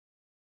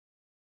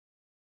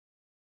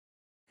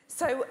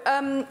So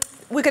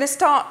we're going to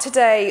start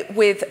today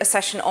with a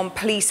session on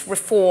police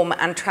reform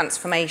and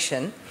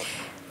transformation.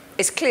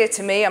 It's clear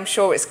to me, I'm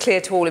sure it's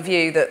clear to all of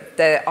you, that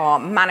there are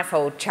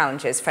manifold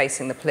challenges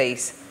facing the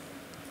police.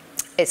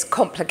 It's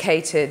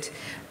complicated,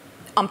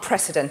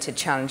 unprecedented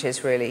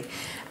challenges, really.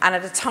 And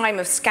at a time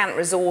of scant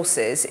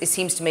resources, it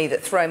seems to me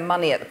that throwing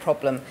money at the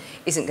problem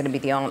isn't going to be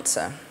the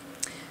answer.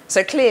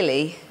 So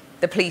clearly,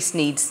 the police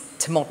needs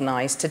to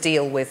modernise to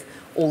deal with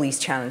all these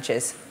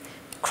challenges.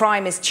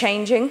 Crime is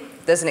changing.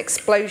 There's an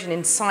explosion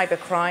in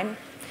cybercrime.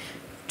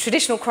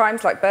 Traditional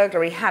crimes like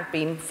burglary had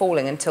been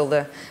falling until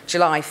the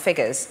July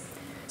figures.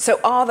 So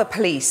are the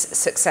police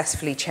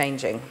successfully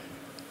changing?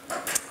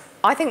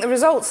 I think the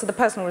results of the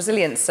Personal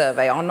Resilience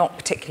Survey are not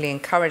particularly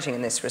encouraging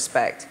in this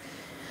respect.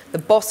 The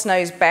boss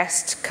knows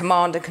best,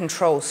 command and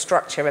control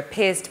structure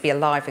appears to be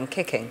alive and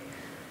kicking.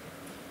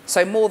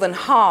 So more than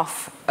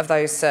half of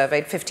those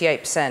surveyed,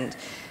 58%,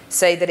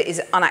 say that it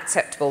is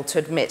unacceptable to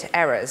admit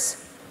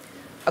errors.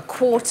 A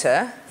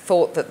quarter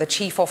thought that the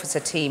chief officer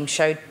team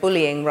showed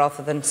bullying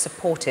rather than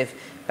supportive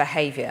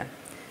behaviour.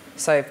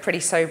 So pretty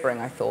sobering,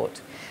 I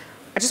thought.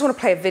 I just want to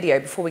play a video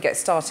before we get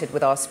started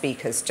with our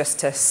speakers, just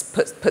to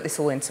put this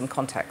all in some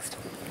context.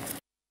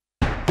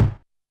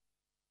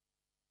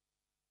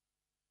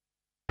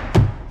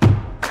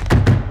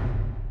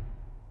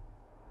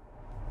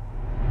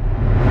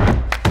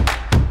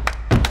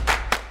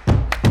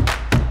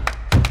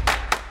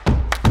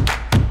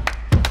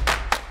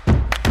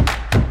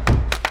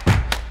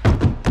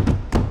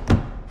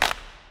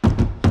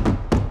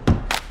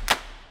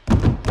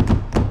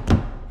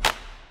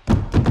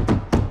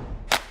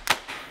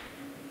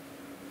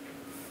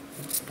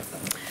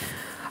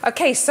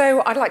 Okay,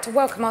 so I'd like to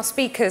welcome our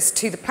speakers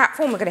to the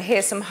platform. We're going to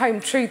hear some home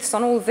truths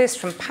on all of this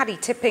from Paddy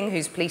Tipping,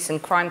 who's Police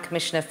and Crime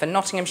Commissioner for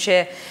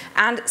Nottinghamshire,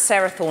 and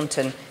Sara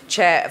Thornton,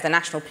 Chair of the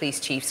National Police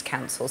Chiefs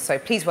Council. So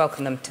please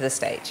welcome them to the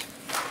stage.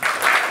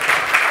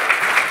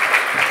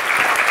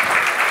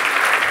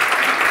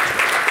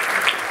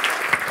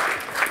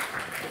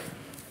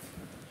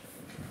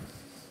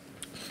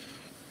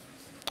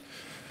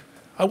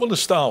 I want to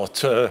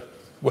start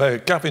where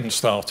Gavin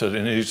started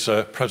in his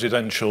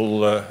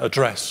presidential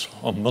address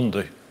on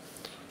Monday.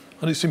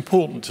 And it's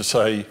important to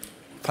say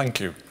thank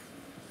you.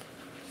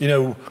 You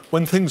know,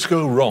 when things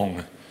go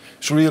wrong,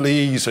 it's really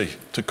easy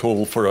to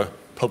call for a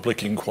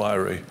public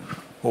inquiry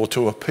or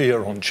to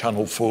appear on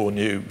Channel 4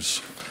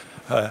 News.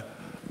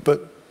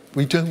 But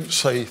we don't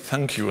say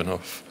thank you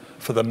enough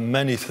for the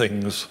many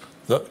things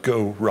that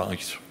go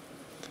right.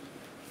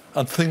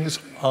 And things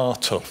are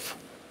tough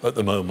at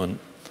the moment.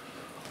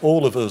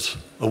 All of us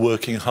are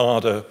working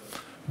harder,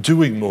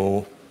 doing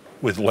more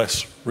with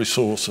less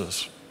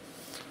resources.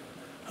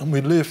 And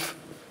we live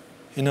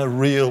in a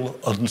real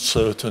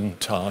uncertain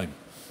time.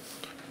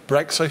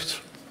 Brexit,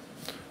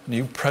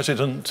 new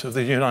president of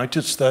the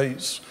United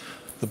States,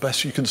 the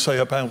best you can say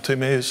about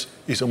him is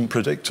he's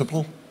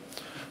unpredictable.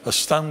 A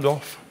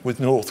standoff with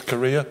North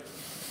Korea,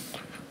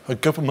 a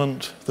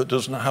government that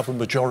doesn't have a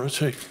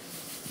majority,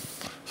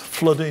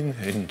 flooding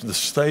in the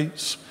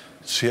States,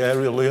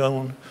 Sierra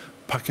Leone,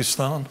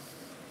 Pakistan.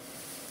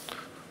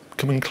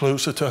 Coming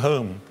closer to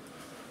home,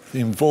 the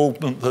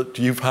involvement that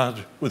you've had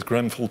with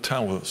Grenfell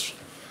Towers,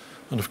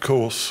 and of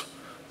course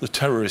the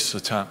terrorist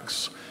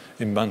attacks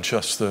in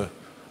Manchester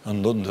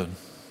and London.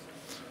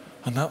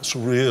 And that's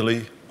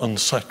really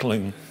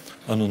unsettling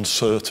and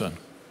uncertain.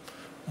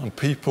 And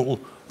people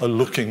are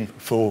looking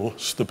for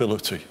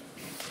stability.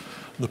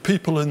 The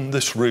people in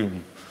this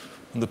room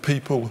and the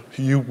people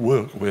you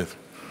work with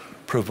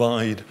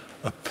provide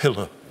a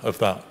pillar of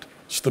that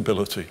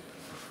stability.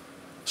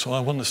 So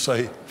I want to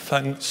say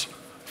thanks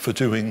for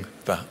doing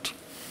that.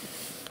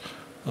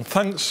 And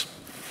thanks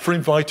for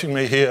inviting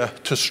me here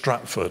to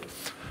Stratford.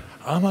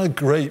 I'm a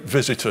great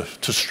visitor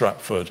to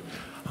Stratford.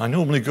 I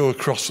normally go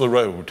across the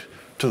road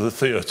to the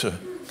theatre.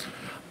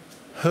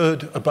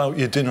 Heard about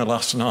your dinner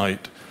last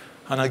night,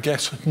 and I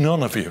guess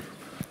none of you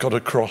got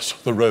across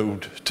the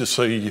road to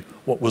see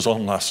what was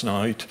on last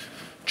night,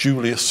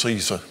 Julius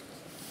Caesar.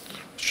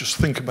 Just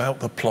think about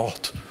the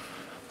plot.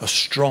 A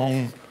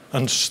strong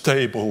and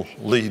stable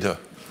leader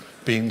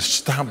being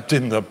stabbed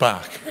in the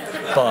back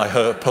by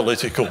her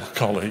political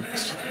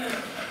colleagues.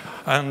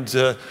 And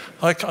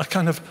I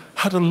kind of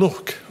had a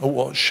look at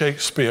what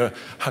Shakespeare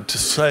had to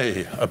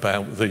say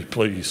about the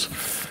police.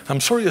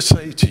 I'm sorry to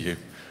say to you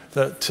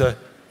that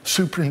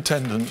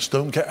superintendents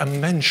don't get a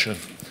mention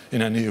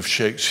in any of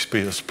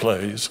Shakespeare's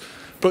plays,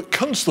 but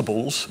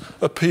constables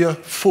appear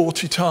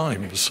 40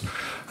 times.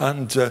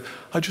 And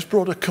I just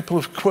brought a couple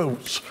of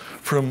quotes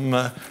from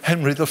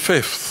Henry V.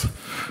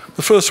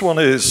 The first one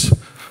is,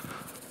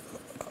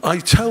 I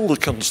tell the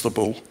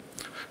constable,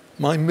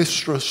 my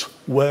mistress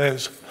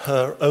wears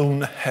her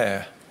own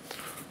hair.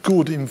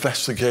 Good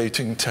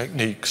investigating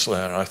techniques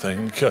there, I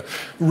think.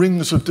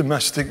 Rings of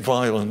domestic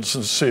violence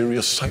and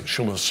serious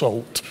sexual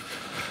assault.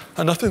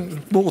 And I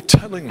think more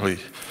tellingly,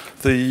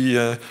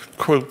 the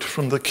quote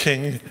from the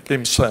king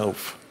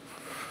himself.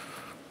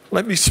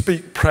 Let me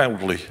speak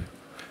proudly.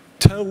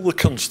 Tell the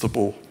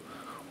constable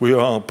we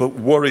are but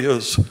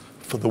warriors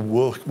for the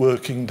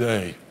working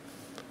day.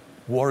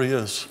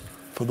 Warriors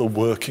for the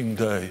working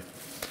day.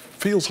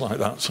 Feels like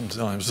that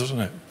sometimes, doesn't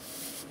it?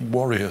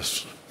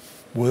 Warriors,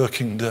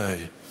 working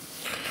day.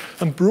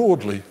 And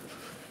broadly,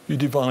 you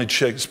divide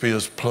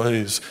Shakespeare's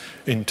plays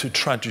into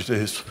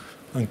tragedies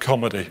and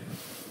comedy.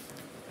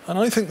 And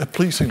I think the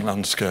policing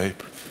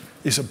landscape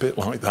is a bit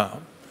like that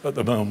at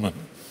the moment.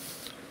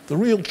 The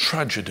real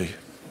tragedy,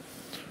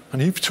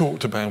 and you've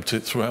talked about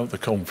it throughout the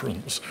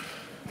conference,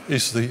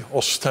 is the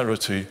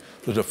austerity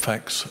that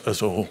affects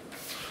us all.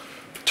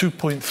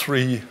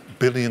 £2.3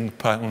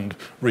 billion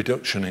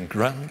reduction in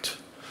grant,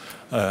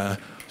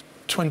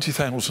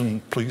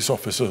 20,000 police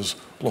officers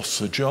lost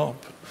their job,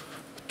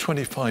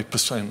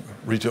 25%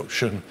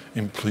 reduction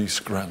in police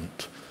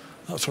grant.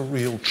 That's a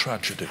real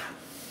tragedy.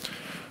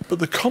 But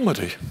the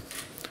comedy,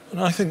 and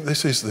I think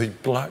this is the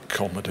black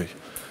comedy,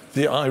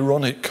 the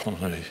ironic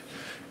comedy,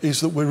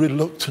 is that we're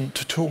reluctant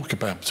to talk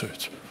about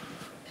it.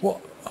 What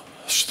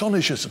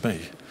astonishes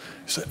me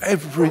is that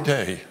every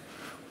day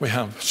we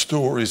have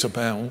stories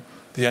about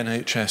the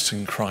NHS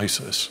in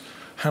crisis,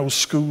 how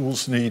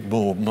schools need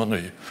more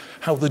money,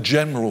 how the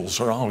generals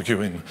are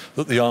arguing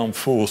that the armed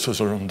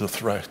forces are under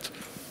threat.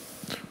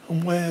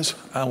 And where's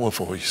our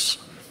voice?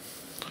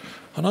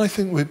 And I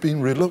think we've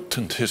been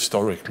reluctant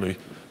historically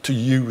to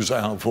use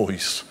our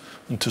voice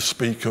and to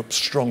speak up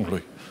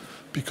strongly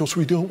because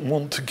we don't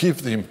want to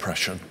give the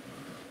impression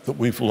that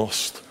we've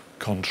lost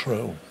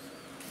control.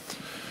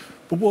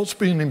 But what's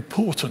been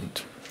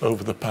important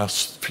over the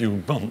past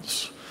few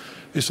months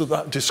is that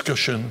that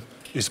discussion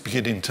is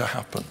beginning to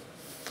happen,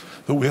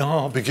 that we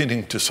are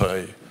beginning to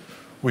say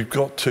we've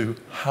got to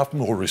have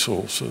more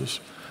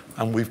resources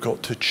and we've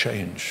got to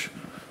change.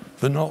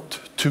 They're not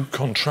two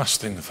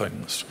contrasting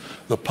things.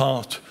 They're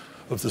part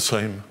of the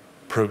same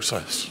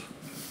process.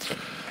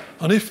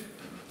 And if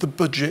the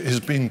budget is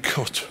being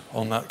cut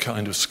on that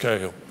kind of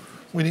scale,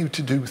 we need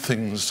to do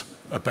things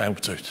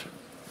about it.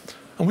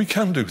 And we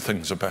can do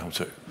things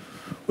about it.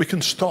 We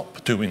can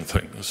stop doing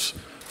things.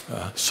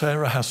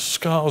 Sara has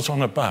scars on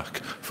her back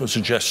for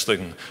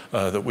suggesting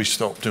that we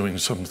stop doing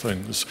some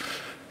things.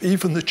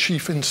 Even the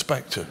Chief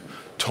Inspector,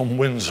 Tom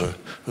Windsor,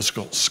 has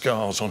got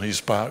scars on his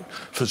back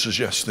for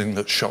suggesting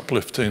that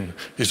shoplifting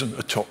isn't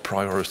a top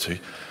priority.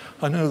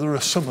 I know there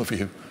are some of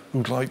you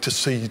who'd like to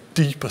see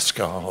deeper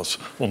scars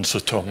on Sir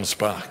Tom's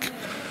back.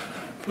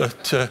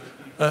 But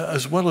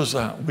as well as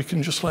that, we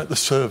can just let the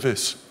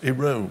service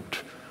erode.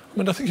 I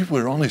mean, I think if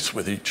we're honest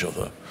with each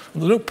other,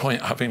 and there's no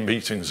point having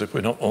meetings if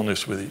we're not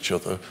honest with each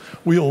other,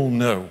 we all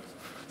know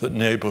that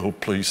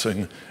neighbourhood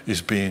policing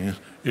is being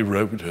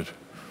eroded.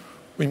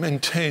 We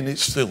maintain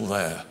it's still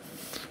there,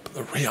 but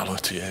the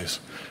reality is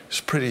it's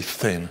pretty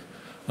thin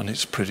and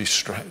it's pretty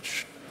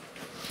stretched.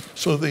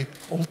 So the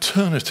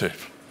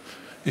alternative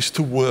is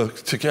to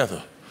work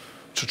together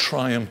to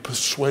try and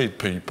persuade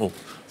people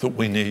that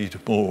we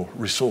need more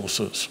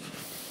resources.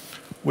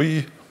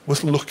 We were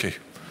lucky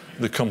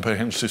in the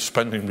Comprehensive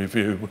Spending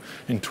Review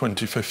in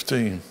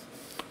 2015.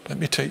 Let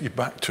me take you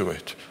back to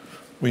it.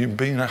 We've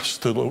been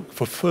asked to look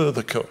for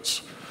further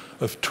cuts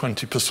of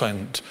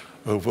 20%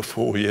 over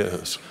 4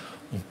 years,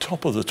 on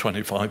top of the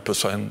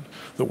 25%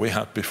 that we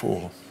had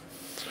before.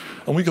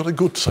 And we got a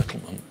good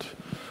settlement,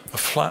 a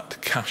flat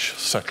cash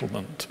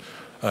settlement,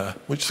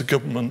 which the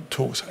government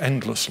talks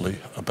endlessly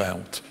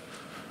about.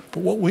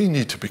 But what we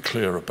need to be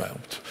clear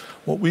about,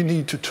 what we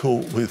need to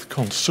talk with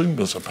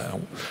consumers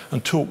about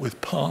and talk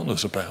with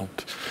partners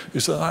about,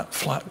 is that that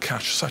flat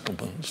cash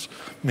settlements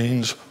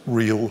means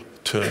real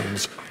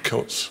terms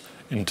cuts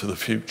into the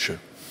future.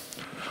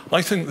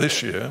 I think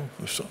this year,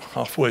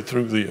 halfway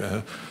through the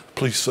year, the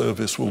police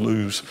service will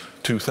lose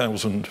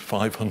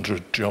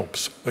 2,500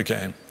 jobs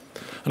again.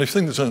 And if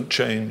things don't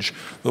change,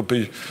 there'll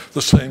be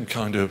the same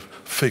kind of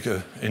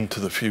figure into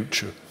the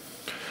future.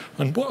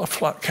 And what a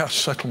flat cash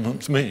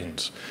settlement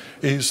means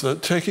is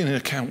that taking into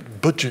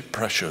account budget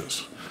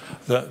pressures,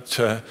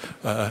 that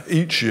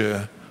each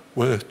year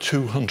we're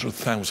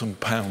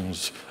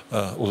 £200,000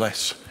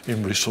 less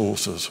in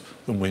resources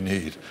than we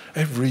need.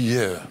 Every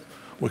year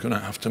we're going to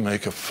have to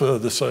make a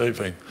further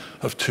saving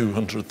of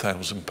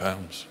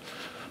 £200,000.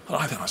 And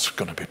I think that's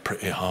going to be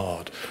pretty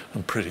hard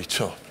and pretty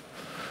tough.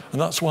 And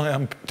that's why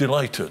I'm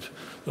delighted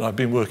that I've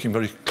been working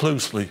very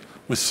closely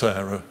with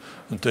Sara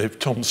and Dave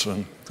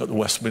Thompson at the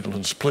West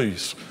Midlands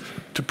Police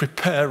to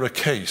prepare a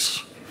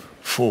case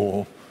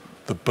for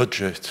the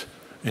budget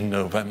in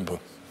November.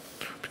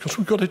 Because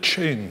we've got to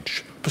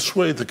change,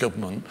 persuade the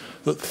government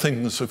that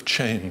things have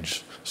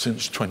changed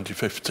since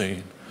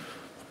 2015.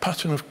 The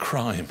pattern of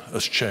crime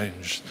has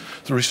changed.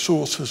 The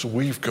resources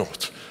we've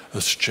got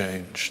has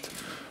changed.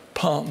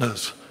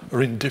 Partners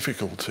are in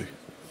difficulty.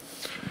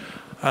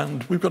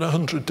 And we've got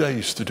 100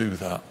 days to do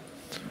that.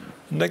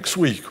 Next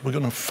week, we're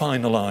going to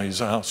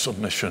finalise our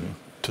submission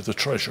to the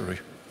Treasury.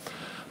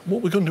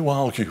 What we're going to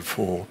argue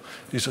for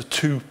is a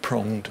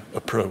two-pronged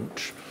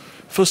approach.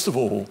 First of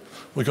all,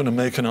 we're going to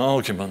make an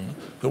argument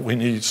that we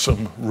need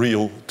some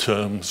real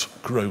terms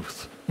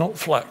growth, not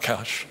flat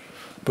cash,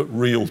 but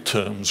real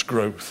terms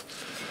growth.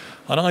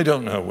 And I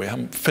don't know, we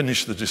haven't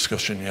finished the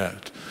discussion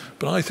yet,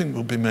 but I think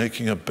we'll be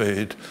making a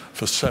bid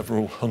for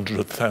several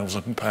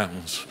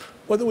 £100,000.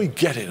 Whether we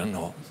get it or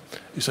not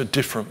is a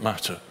different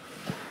matter.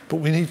 But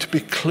we need to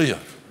be clear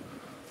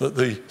that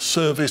the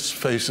service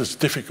faces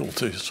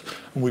difficulties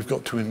and we've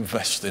got to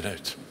invest in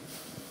it.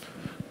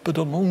 But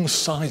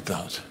alongside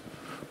that,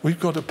 we've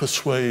got to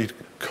persuade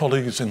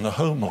colleagues in the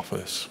Home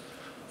Office.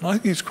 And I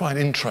think it's quite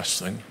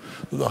interesting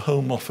that the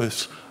Home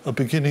Office are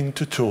beginning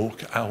to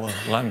talk our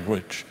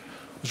language.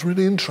 I was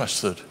really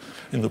interested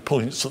in the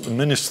points that the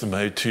Minister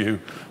made to you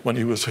when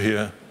he was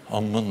here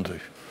on Monday.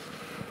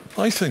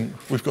 I think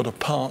we've got a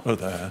partner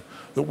there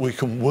that we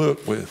can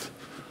work with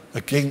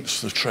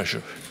against the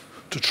Treasury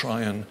to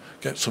try and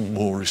get some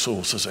more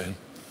resources in.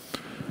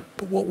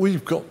 But what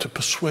we've got to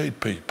persuade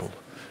people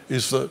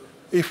is that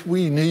if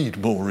we need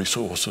more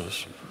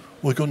resources,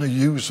 we're going to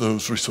use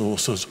those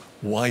resources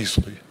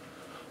wisely,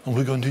 and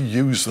we're going to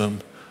use them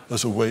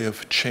as a way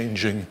of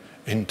changing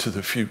into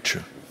the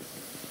future.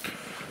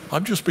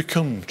 I've just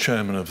become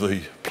chairman of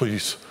the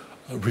Police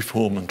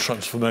Reform and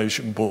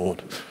Transformation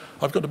Board.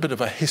 I've got a bit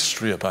of a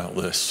history about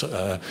this,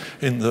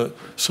 in that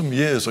some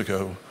years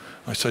ago,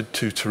 I said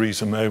to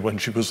Theresa May when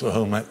she was the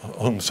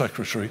Home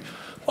Secretary,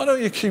 why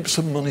don't you keep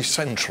some money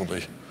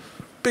centrally,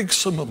 big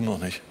sum of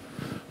money,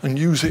 and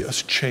use it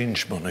as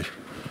change money?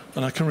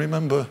 And I can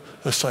remember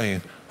her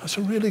saying, that's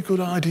a really good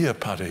idea,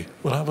 Paddy,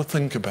 we'll have a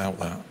think about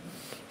that.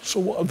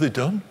 So what have they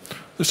done?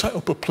 They set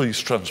up a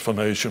police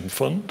transformation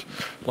fund.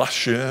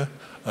 Last year,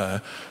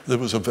 there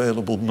was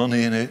available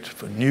money in it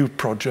for new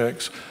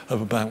projects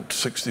of about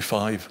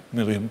 £65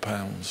 million.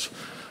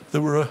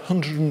 There were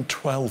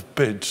 112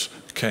 bids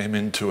came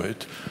into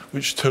it,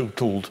 which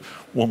totalled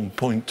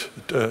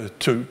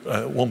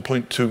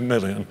 1.2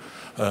 million,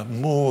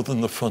 more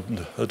than the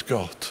fund had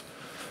got.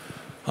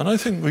 And I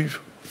think we've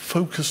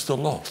focused a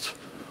lot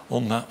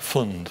on that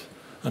fund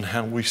and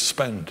how we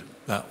spend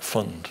that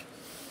fund.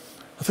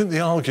 I think the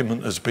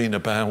argument has been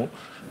about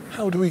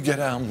how do we get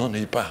our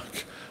money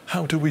back?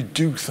 How do we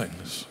do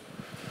things?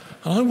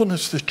 And I want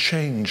us to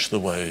change the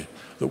way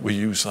that we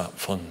use that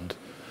fund.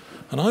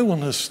 And I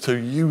want us to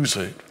use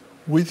it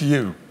with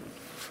you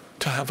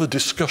to have a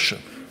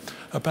discussion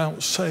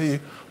about, say,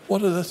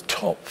 what are the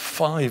top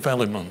 5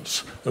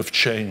 elements of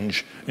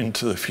change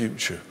into the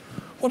future?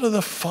 What are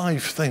the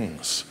 5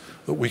 things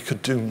that we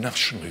could do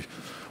nationally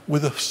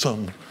with a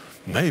sum,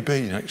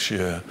 maybe next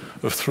year,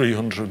 of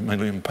 £300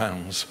 million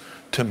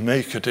to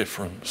make a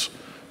difference,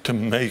 to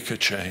make a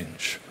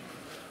change?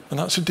 And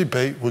that's a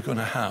debate we're going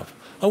to have.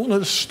 I want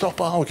to stop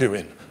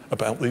arguing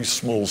about these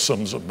small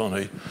sums of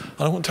money. And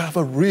I want to have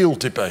a real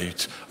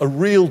debate, a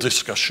real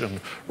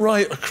discussion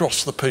right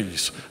across the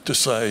piece to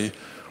say,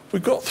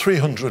 we've got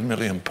 £300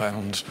 million,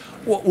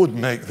 what would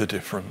make the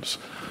difference?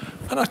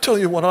 And I tell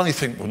you what I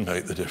think would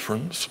make the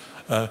difference.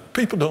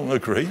 People don't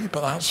agree,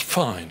 but that's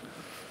fine.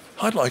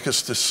 I'd like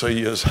us to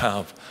see us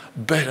have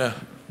better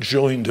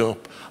joined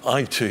up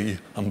IT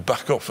and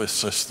back office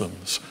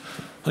systems.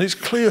 And it's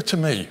clear to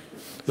me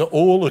that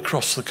all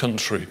across the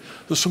country,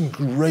 there's some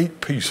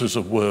great pieces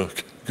of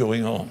work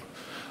going on.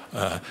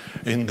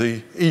 In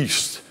the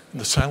east, in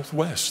the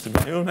southwest, in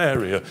my own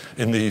area,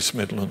 in the East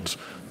Midlands,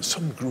 there's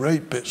some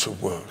great bits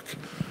of work.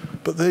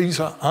 But these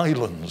are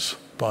islands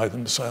by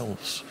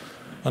themselves.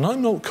 And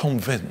I'm not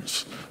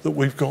convinced that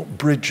we've got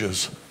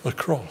bridges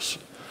across.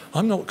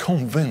 I'm not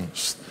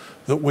convinced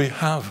that we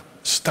have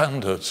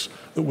standards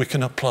that we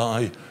can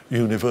apply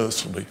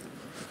universally.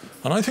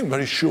 And I think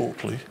very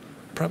shortly,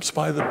 perhaps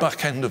by the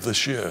back end of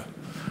this year,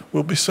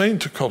 we'll be saying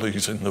to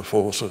colleagues in the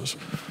forces,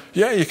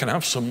 yeah, you can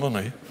have some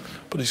money,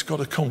 but it's got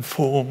to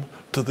conform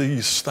to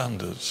these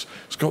standards.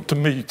 It's got to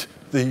meet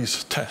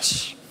these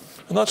tests.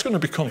 And that's going to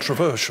be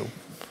controversial,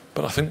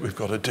 but I think we've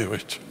got to do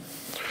it.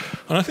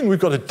 And I think we've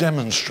got to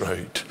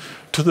demonstrate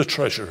to the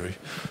Treasury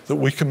that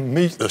we can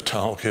meet the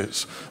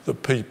targets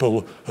that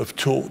people have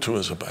talked to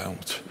us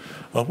about.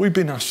 We've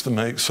been asked to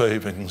make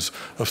savings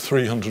of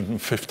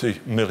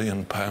 £350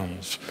 million. I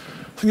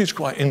think it's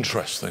quite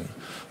interesting.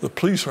 The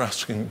police are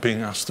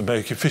being asked to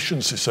make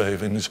efficiency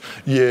savings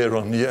year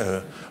on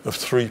year of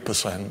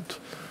 3%.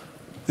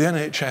 The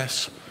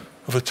NHS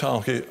have a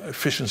target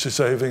efficiency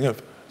saving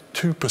of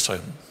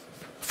 2%.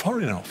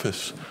 Foreign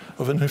Office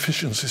of an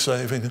efficiency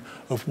saving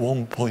of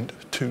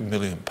 £1.2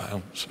 million.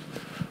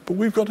 But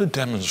we've got to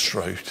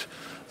demonstrate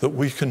that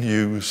we can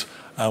use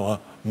our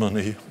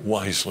money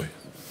wisely.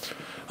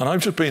 And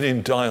I've just been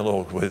in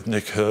dialogue with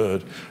Nick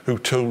Hurd, who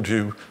told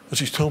you, as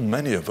he's told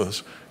many of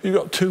us, you've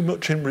got too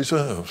much in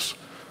reserves.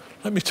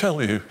 Let me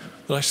tell you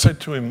that I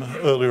said to him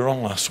earlier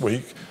on last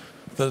week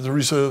that the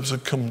reserves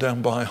had come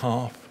down by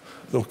half.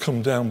 They'll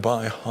come down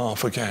by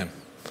half again.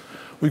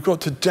 We've got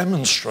to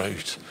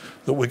demonstrate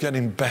that we're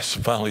getting best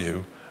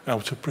value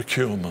out of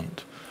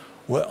procurement.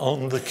 We're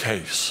on the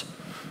case.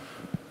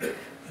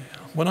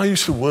 When I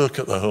used to work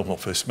at the Home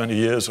Office many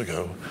years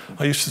ago,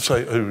 I used to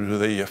say to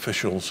the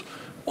officials,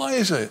 why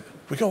is it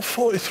we've got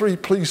 43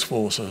 police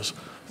forces,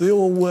 they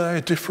all wear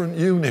different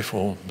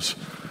uniforms?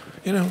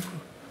 You know,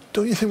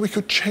 don't you think we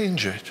could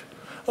change it?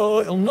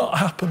 Oh, it'll not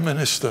happen,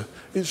 Minister.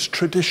 It's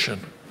tradition.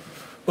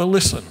 Well,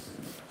 listen,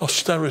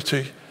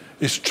 austerity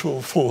is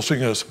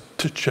forcing us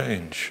to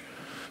change.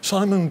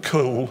 Simon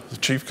Cole, the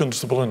Chief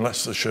Constable in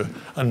Leicestershire,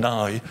 and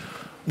I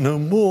know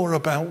more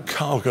about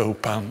cargo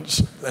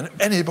pants than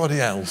anybody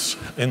else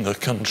in the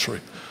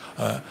country.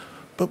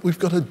 But we've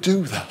got to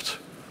do that.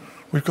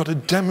 We've got to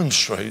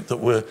demonstrate that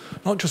we're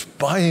not just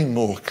buying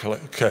more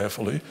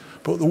carefully,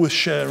 but that we're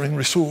sharing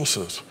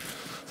resources.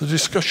 The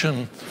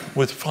discussion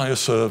with fire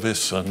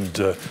service and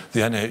the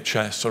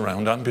NHS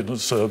around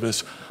ambulance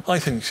service, I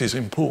think is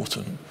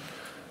important.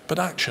 But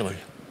actually,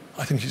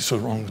 I think it's the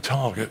wrong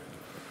target.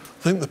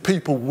 I think the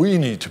people we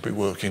need to be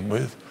working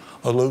with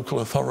are local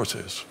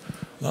authorities.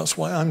 That's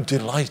why I'm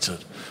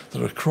delighted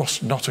that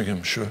across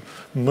Nottinghamshire,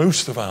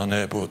 most of our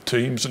neighbourhood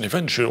teams, and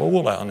eventually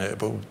all our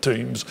neighbourhood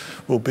teams,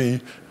 will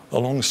be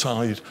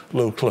alongside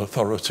local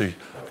authority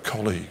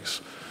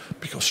colleagues.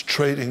 Because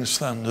trading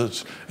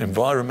standards,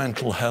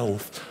 environmental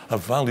health are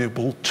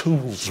valuable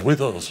tools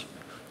with us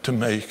to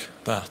make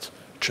that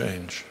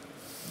change.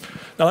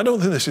 Now, I don't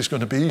think this is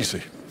going to be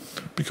easy,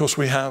 because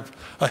we have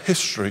a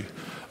history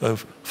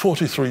of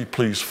 43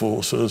 police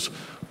forces,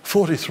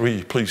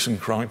 43 police and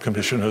crime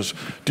commissioners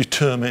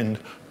determined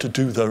to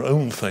do their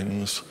own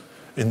things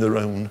in their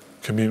own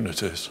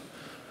communities.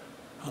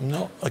 I'm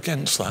not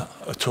against that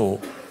at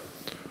all.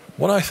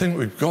 What I think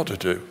we've got to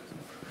do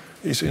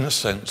is, in a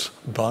sense,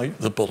 bite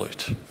the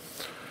bullet.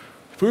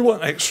 If we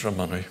want extra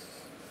money,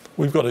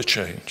 we've got to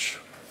change.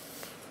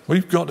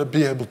 We've got to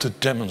be able to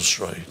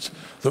demonstrate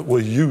that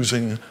we're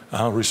using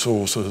our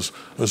resources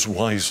as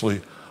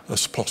wisely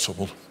as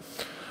possible.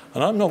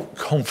 And I'm not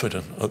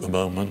confident at the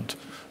moment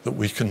that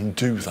we can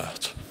do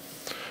that.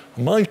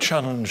 My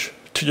challenge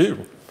to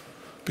you,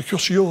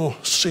 because you're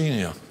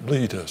senior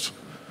leaders,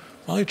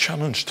 my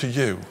challenge to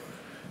you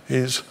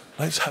is,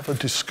 let's have a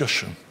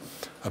discussion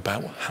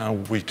about how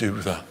we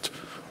do that.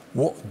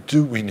 What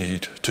do we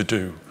need to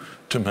do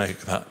to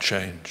make that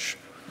change?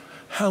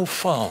 How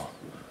far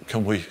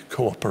can we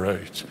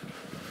cooperate?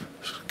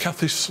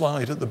 Kathy's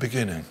slide at the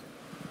beginning.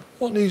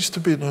 What needs to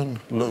be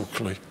done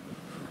locally?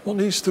 What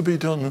needs to be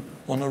done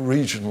on a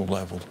regional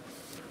level?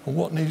 And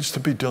what needs to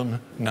be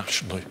done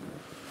nationally?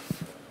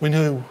 We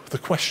know the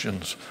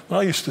questions. When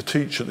I used to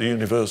teach at the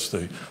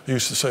university, they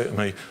used to say to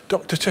me,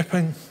 Dr.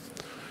 Tipping,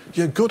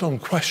 you're good on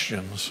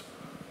questions,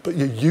 but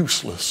you're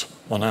useless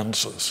on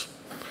answers.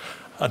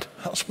 And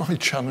that's my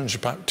challenge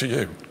back to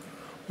you.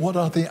 What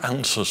are the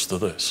answers to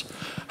this?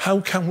 How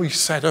can we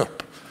set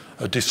up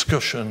a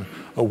discussion,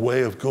 a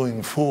way of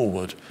going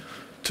forward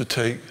to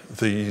take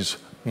these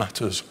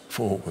matters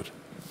forward?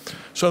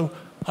 So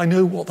I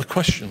know what the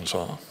questions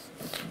are,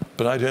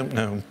 but I don't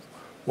know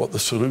what the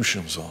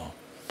solutions are.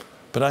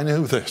 But I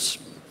know this,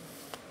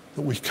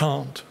 that we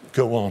can't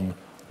go on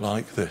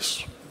like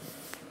this.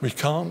 We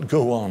can't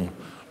go on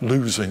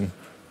losing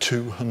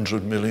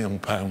 £200 million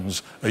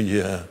a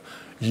year,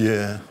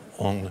 year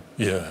on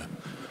year.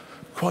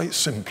 Quite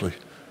simply,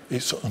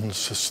 it's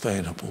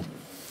unsustainable.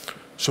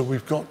 So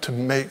we've got to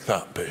make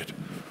that bid.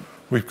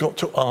 We've got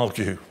to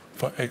argue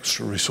for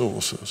extra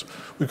resources.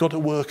 We've got to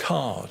work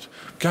hard.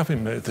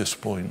 Gavin made this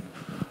point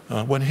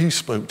when he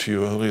spoke to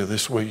you earlier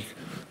this week.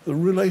 The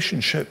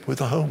relationship with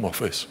the Home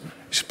Office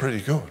is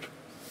pretty good.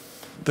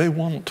 They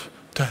want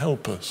to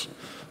help us.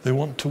 They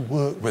want to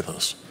work with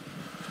us.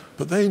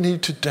 But they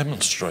need to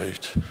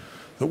demonstrate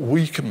that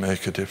we can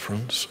make a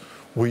difference.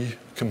 We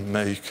can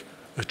make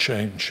a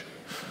change.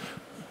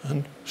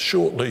 And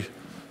shortly,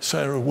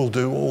 Sara will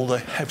do all the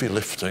heavy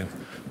lifting.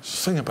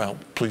 Thing about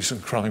police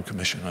and crime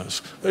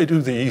commissioners, they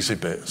do the easy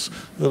bits.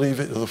 They leave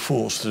it to the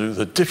force to do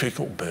the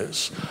difficult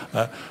bits.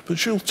 But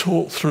she'll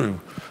talk through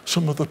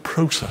some of the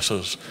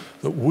processes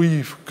that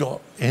we've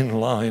got in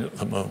line at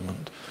the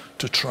moment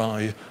to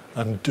try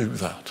and do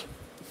that.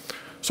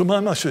 So my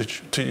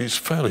message to you is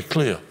fairly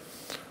clear.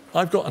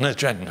 I've got an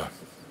agenda.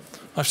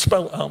 I've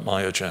spelled out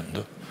my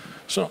agenda.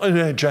 It's not an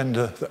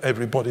agenda that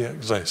everybody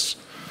accepts.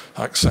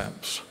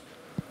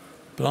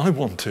 But I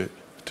want it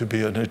to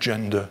be an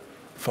agenda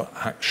for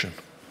action.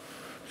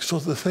 So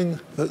the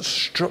thing that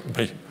struck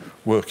me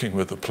working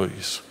with the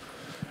police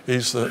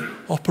is that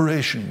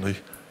operationally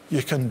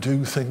you can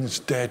do things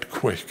dead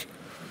quick.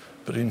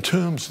 But in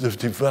terms of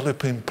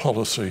developing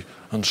policy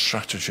and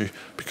strategy,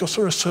 because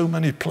there are so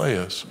many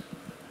players,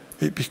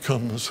 it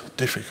becomes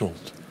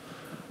difficult.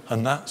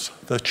 And that's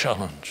the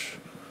challenge.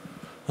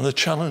 And the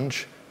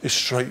challenge is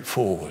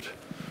straightforward.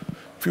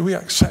 If we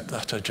accept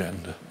that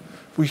agenda,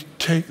 we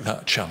take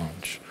that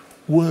challenge,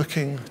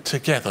 working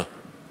together,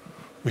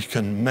 we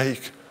can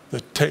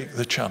take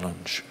the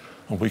challenge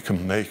and we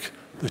can make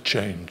the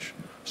change.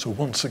 So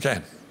once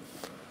again,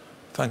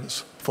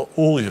 thanks for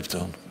all you've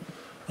done,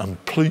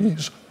 and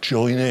please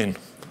join in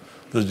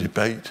the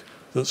debate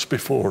that's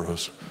before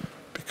us,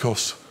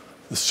 because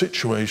the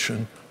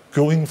situation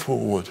going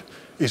forward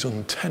is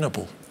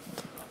untenable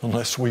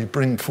unless we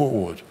bring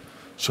forward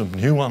some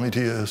new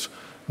ideas,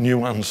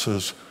 new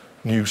answers,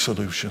 new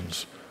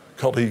solutions.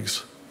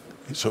 Colleagues,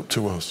 it's up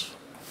to us.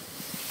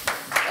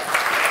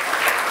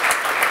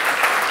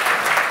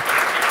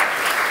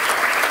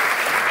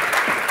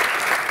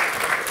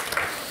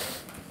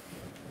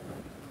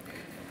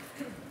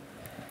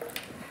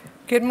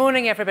 Good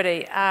morning,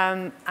 everybody.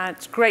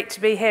 It's great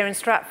to be here in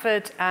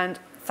Stratford, and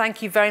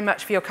thank you very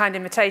much for your kind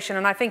invitation.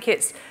 And I think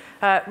it's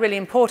really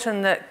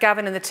important that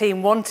Gavin and the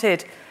team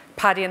wanted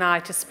Paddy and I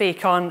to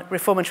speak on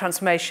reform and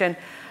transformation.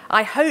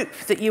 I hope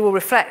that you will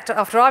reflect,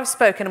 after I've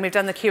spoken and we've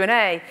done the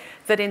Q&A,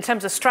 that in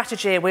terms of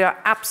strategy, we are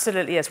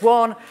absolutely as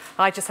one.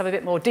 I just have a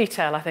bit more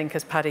detail, I think,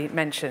 as Paddy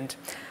mentioned.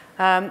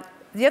 The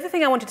other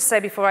thing I wanted to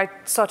say before I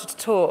started to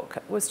talk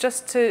was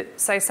just to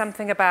say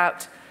something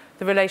about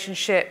the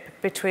relationship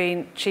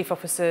between chief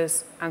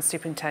officers and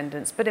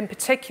superintendents, but in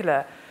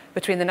particular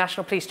between the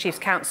National Police Chiefs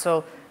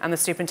Council and the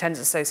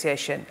Superintendents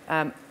Association.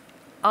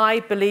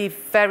 I believe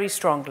very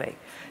strongly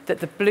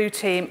that the blue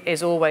team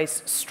is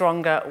always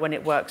stronger when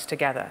it works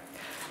together.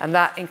 And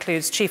that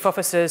includes chief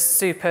officers,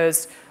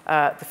 supers,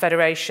 the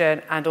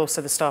Federation, and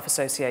also the staff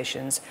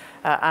associations.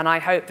 And I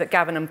hope that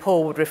Gavin and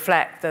Paul would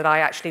reflect that I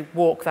actually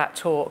walk that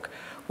talk.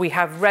 We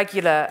have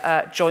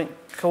regular joint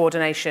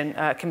coordination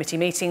committee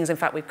meetings. In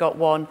fact, we've got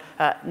one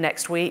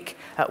next week.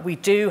 We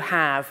do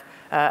have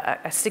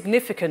a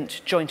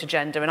significant joint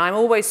agenda, and I'm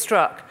always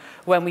struck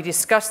when we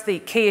discuss the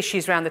key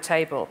issues around the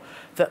table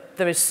that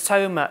there is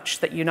so much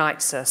that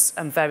unites us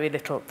and very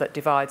little that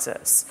divides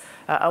us.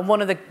 And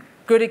one of the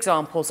good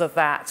examples of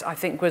that, I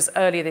think, was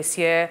earlier this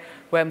year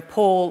when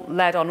Paul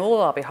led on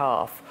all our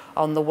behalf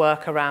on the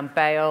work around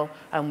bail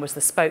and was the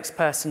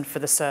spokesperson for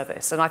the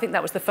service. And I think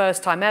that was the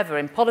first time ever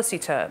in policy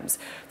terms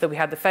that we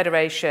had the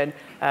Federation,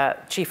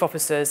 chief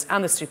officers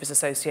and the Supers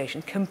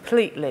Association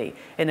completely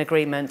in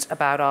agreement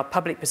about our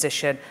public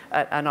position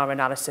and our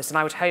analysis. And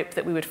I would hope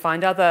that we would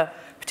find other,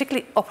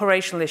 particularly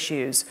operational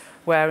issues,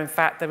 where in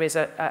fact there is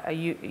a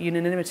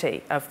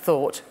unanimity of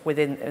thought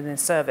within the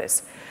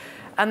service.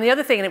 And the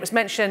other thing, and it was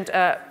mentioned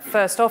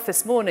first off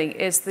this morning,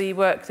 is the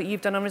work that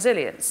you've done on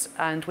resilience.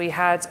 And we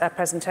had a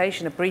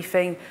presentation, a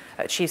briefing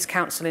at Chiefs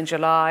Council in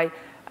July,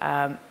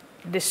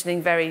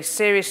 listening very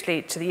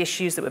seriously to the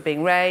issues that were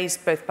being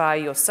raised, both by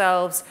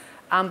yourselves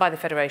and by the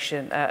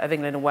Federation of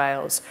England and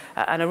Wales,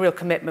 and a real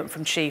commitment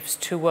from Chiefs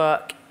to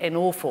work in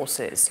all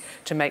forces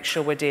to make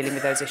sure we're dealing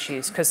with those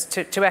issues. Because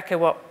to echo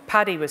what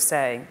Paddy was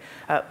saying,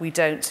 we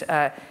don't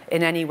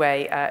in any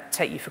way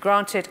take you for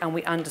granted, and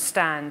we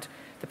understand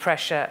the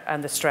pressure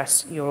and the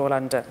stress you're all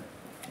under.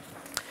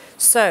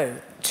 So,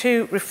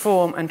 to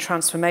reform and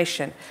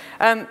transformation.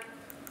 There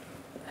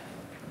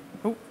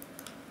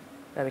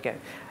we go.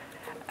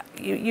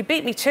 You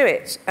beat me to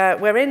it.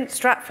 We're in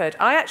Stratford.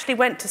 I actually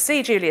went to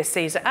see Julius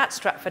Caesar at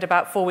Stratford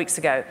about 4 weeks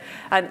ago.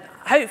 And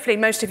hopefully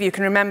most of you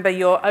can remember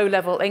your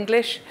O-level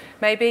English,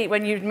 maybe,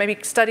 when you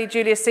studied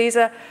Julius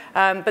Caesar.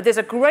 But there's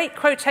a great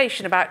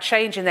quotation about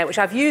change in there, which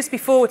I've used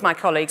before with my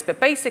colleagues. But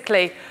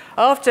basically,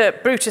 after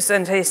Brutus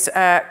and his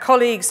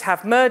colleagues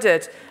have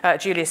murdered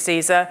Julius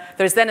Caesar,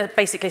 there is then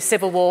basically a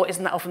civil war.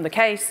 Isn't that often the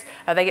case?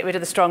 They get rid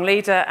of the strong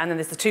leader, and then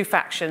there's the two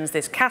factions.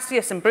 There's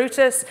Cassius and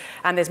Brutus,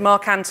 and there's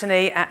Mark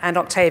Antony and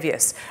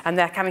Octavius. And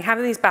they're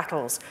having these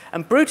battles.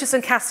 And Brutus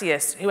and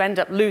Cassius, who end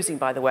up losing,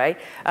 by the way,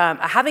 are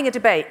having a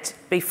debate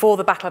before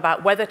the battle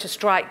about whether to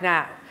strike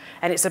now.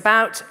 And it's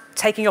about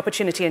taking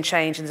opportunity and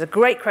change. And there's a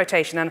great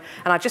quotation, and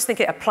I just think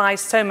it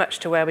applies so much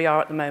to where we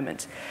are at the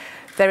moment.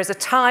 There is a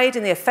tide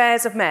in the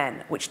affairs of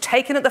men, which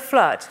taken at the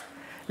flood,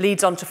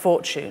 leads on to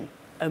fortune.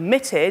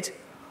 Omitted,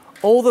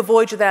 all the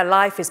voyage of their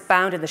life is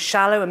bound in the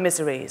shallow and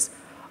miseries.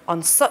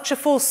 On such a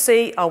full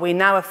sea are we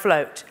now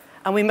afloat,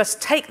 and we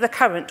must take the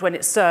current when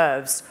it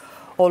serves,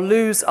 or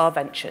lose our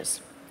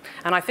ventures.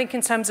 And I think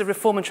in terms of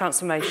reform and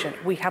transformation,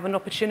 we have an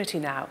opportunity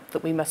now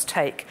that we must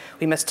take.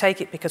 We must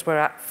take it because we're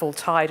at full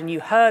tide. And you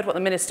heard what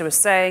the Minister was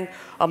saying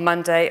on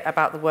Monday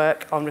about the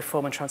work on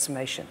reform and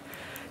transformation.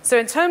 So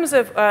in terms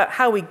of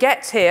how we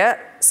get here,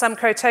 some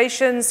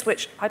quotations,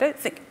 which I don't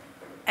think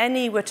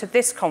any were to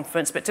this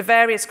conference, but to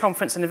various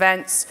conference and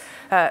events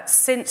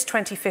since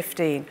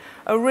 2015,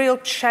 a real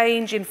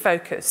change in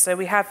focus. So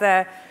we have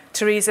there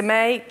Theresa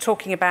May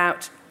talking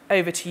about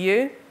over to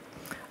you.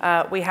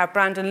 We have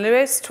Brandon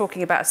Lewis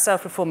talking about a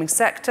self-reforming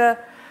sector.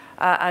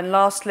 And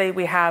lastly,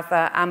 we have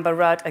Amber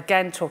Rudd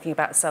again talking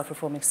about a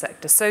self-reforming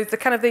sector. So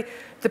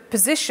the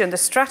position, the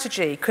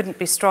strategy couldn't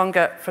be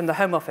stronger from the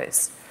Home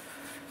Office.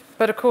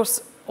 But of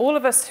course, all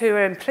of us who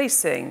are in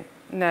policing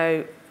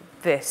know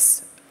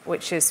this,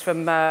 which is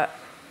from a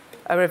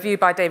review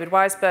by David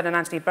Weisburn and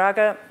Anthony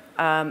Braga.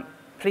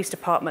 Police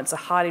departments are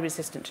highly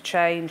resistant to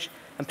change,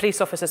 and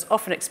police officers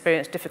often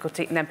experience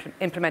difficulty in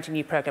implementing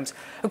new programs.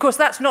 Of course,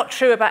 that's not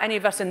true about any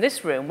of us in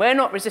this room. We're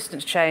not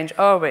resistant to change,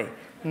 are we?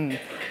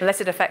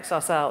 Unless it affects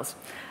ourselves.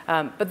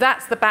 But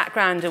that's the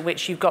background in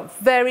which you've got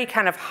very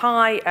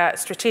high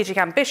strategic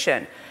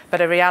ambition, but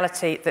a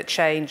reality that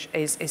change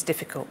is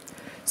difficult.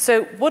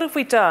 So what have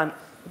we done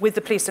with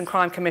the Police and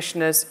Crime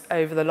Commissioners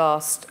over the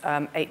last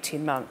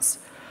 18 months?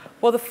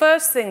 Well, the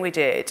first thing we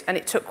did, and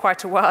it took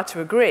quite a while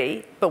to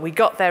agree, but we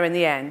got there in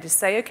the end, is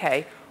say,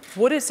 OK,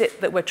 what is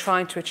it that we're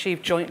trying to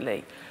achieve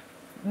jointly?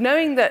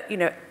 knowing that, you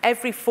know,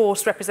 every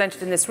force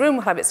represented in this room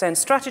will have its own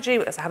strategy,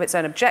 will have its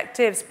own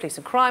objectives, police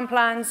and crime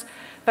plans,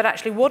 but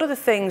actually what are the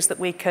things that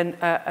we can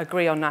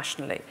agree on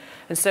nationally?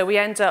 And so we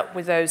end up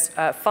with those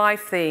 5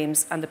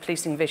 themes and the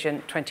Policing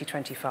Vision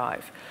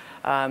 2025.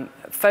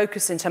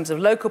 Focus in terms of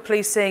local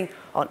policing,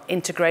 on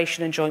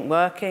integration and joint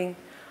working,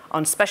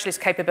 on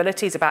specialist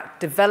capabilities, about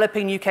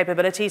developing new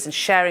capabilities and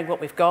sharing what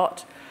we've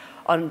got,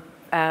 on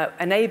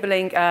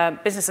enabling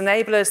business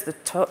enablers,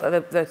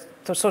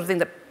 the sort of thing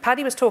that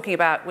Paddy was talking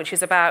about, which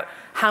is about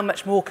how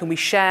much more can we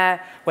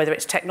share, whether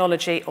it's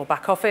technology or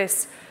back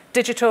office,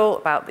 digital,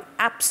 about the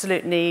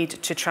absolute need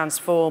to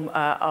transform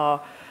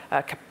our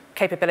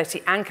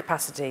capability and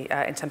capacity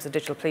in terms of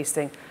digital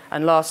policing,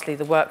 and lastly,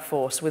 the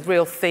workforce, with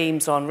real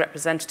themes on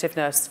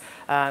representativeness,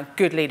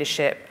 good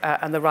leadership,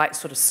 and the right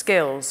sort of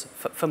skills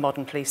for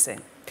modern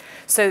policing.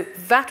 So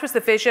that was the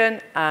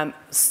vision,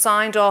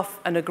 signed off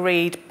and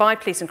agreed by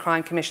police and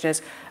crime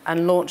commissioners,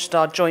 and launched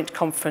our joint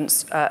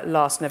conference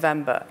last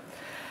November.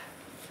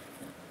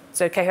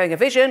 So, okay, having a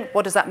vision,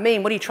 what does that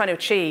mean? What are you trying to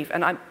achieve?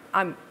 And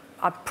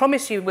I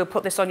promise you we'll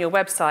put this on your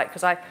website,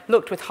 because I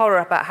looked with horror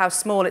about how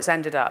small it's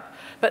ended up.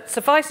 But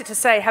suffice it to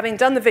say, having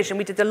done the vision,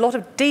 we did a lot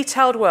of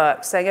detailed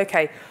work saying,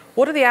 okay,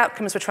 what are the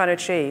outcomes we're trying to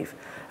achieve?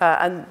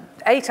 And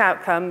 8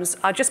 outcomes.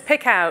 I'll just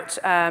pick out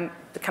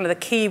the kind of the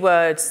key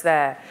words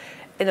there.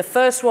 In the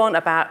first one,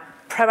 about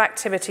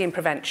proactivity and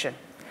prevention.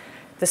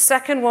 The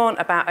second one,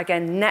 about,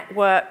 again,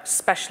 network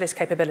specialist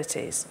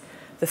capabilities.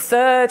 The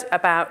third,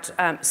 about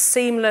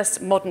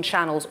seamless modern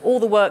channels, all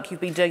the work you've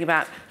been doing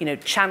about, you know,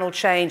 channel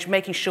change,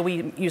 making sure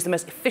we use the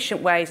most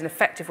efficient ways and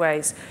effective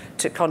ways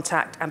to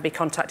contact and be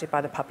contacted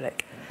by the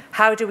public.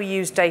 How do we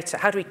use data?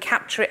 How do we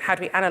capture it? How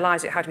do we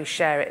analyze it? How do we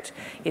share it?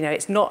 You know,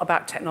 it's not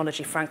about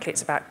technology, frankly,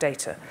 it's about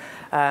data.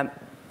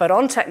 But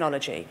on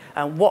technology,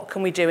 what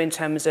can we do in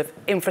terms of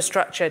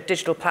infrastructure,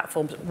 digital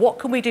platforms? What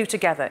can we do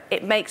together?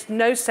 It makes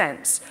no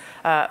sense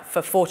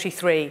for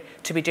 43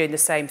 to be doing the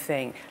same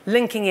thing.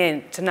 Linking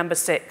in to number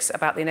 6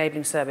 about the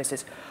enabling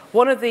services.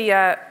 One of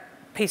the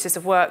pieces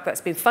of work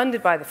that's been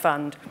funded by the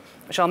fund,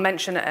 which I'll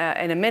mention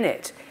in a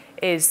minute,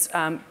 is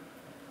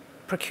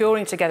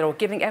procuring together, or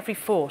giving every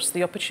force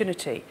the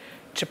opportunity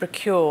to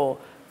procure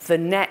the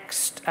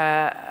next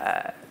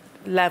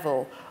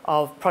level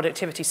of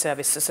productivity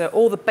services. So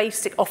all the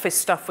basic office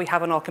stuff we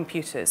have on our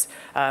computers,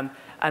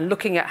 and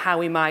looking at how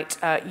we might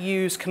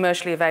use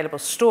commercially available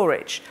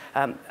storage.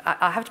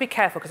 I have to be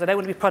careful because I don't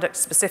want to be product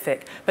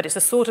specific, but it's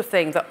the sort of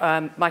thing that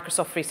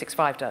Microsoft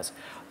 365 does.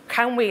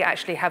 Can we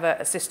actually have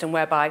a system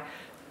whereby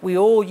we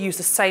all use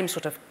the same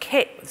sort of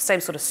kit, the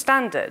same sort of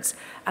standards,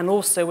 and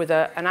also with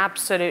an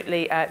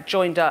absolutely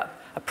joined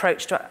up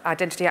approach to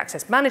identity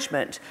access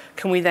management?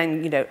 Can we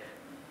then, you know,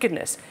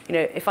 goodness, you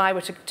know, if I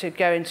were to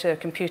go into a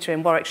computer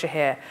in Warwickshire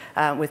here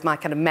with my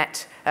kind of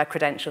Met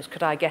credentials,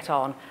 could I get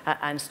on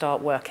and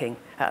start working?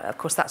 Of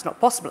course, that's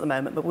not possible at the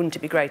moment, but wouldn't it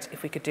be great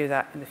if we could do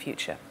that in the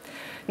future?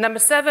 Number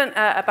 7,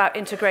 about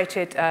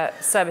integrated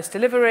service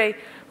delivery,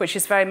 which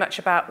is very much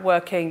about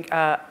working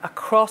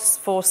across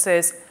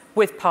forces,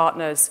 with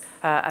partners,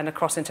 and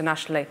across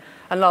internationally.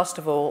 And last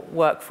of all,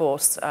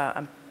 workforce,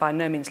 and by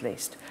no means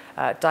least,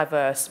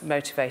 diverse,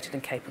 motivated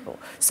and capable.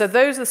 So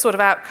those are the sort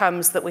of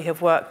outcomes that we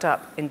have worked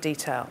up in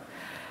detail.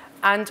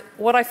 And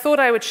what I thought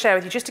I would share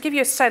with you, just to give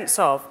you a sense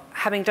of,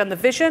 having done the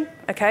vision,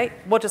 okay,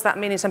 what does that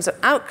mean in terms of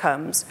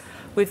outcomes?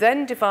 We've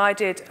then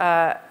divided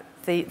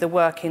the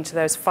work into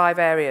those 5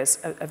 areas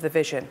of the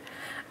vision.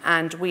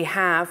 And we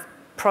have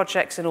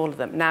projects in all of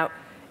them. Now,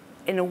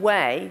 in a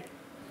way,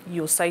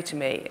 you'll say to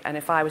me, and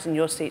if I was in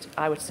your seat,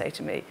 I would say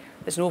to me,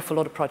 there's an awful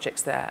lot of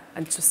projects there.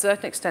 And to a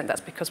certain extent, that's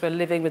because we're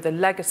living with the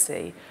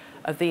legacy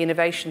of the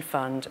Innovation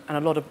Fund and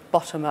a lot of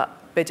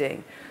bottom-up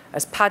bidding.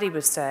 As Paddy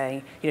was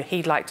saying, you know,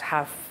 he'd like to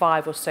have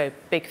 5 or so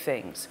big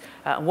things.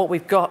 And what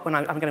we've got, when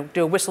I'm going to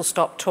do a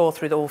whistle-stop tour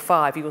through all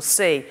 5, you will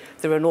see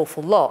there are an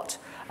awful lot.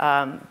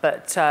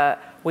 But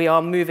we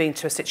are moving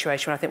to a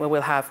situation where I think where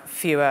we'll have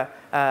fewer,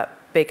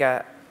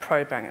 bigger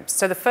programs.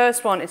 So the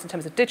first one is in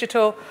terms of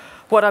digital.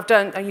 What I've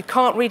done, and you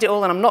can't read it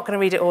all, and I'm not going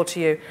to read it all to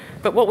you,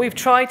 but what we've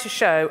tried to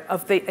show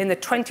in the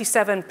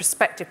 27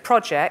 prospective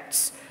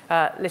projects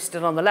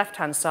listed on the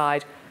left-hand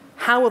side,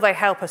 how will they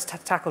help us to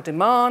tackle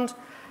demand,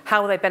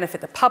 how will they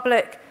benefit the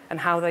public,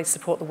 and how will they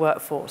support the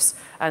workforce.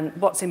 And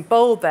what's in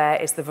bold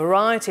there is the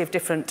variety of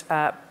different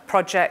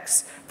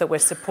projects that we're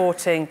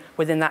supporting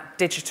within that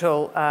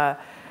digital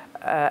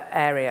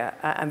area,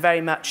 and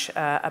very much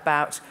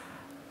about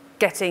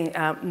getting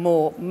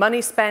more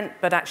money spent,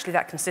 but actually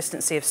that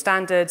consistency of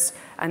standards,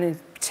 and in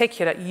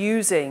particular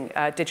using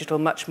digital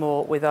much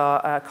more with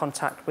our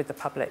contact with the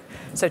public.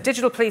 So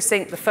digital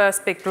policing, the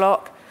first big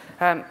block.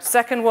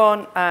 Second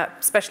one,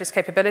 specialist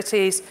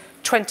capabilities,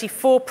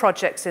 24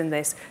 projects in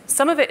this.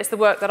 Some of it is the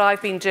work that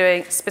I've been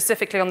doing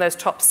specifically on those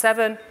top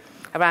 7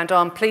 around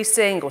armed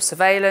policing or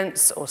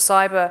surveillance or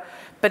cyber,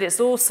 but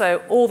it's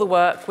also all the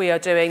work we are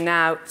doing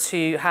now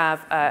to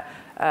have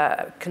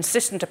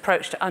consistent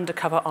approach to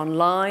undercover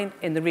online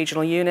in the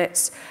regional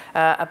units,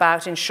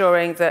 about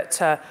ensuring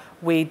that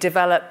we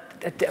develop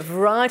a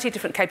variety of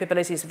different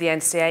capabilities of the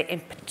NCA, in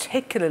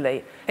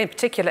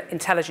particular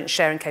intelligence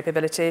sharing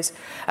capabilities,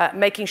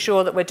 making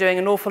sure that we're doing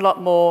an awful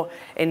lot more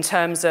in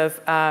terms of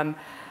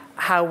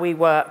how we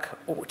work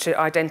to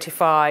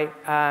identify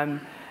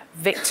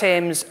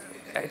victims,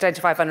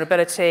 identify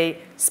vulnerability,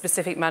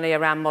 specific money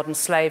around modern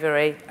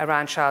slavery,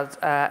 around child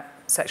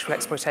sexual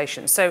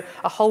exploitation. So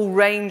a whole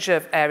range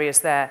of areas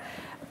there.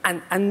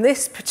 And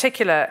this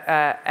particular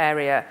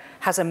area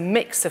has a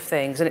mix of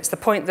things, and it's the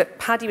point that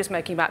Paddy was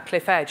making about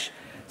Cliff Edge.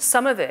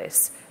 Some of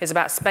this is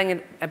about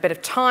spending a bit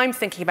of time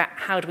thinking about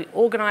how do we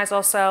organise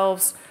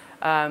ourselves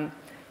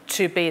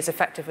to be as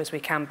effective as we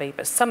can be,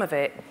 but some of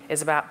it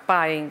is about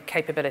buying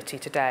capability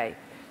today.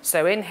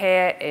 So in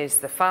here is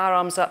the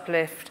firearms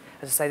uplift,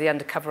 as I say, the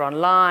undercover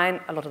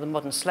online, a lot of the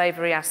modern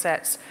slavery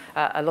assets,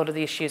 a lot of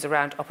the issues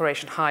around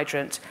Operation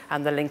Hydrant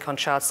and the link on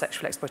child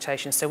sexual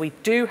exploitation. So we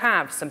do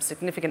have some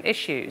significant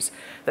issues,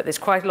 that there's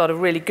quite a lot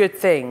of really good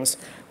things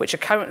which are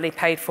currently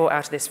paid for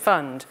out of this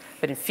fund,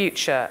 but in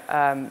future,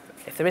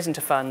 if there isn't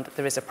a fund,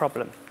 there is a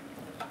problem.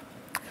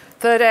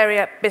 Third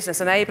area, business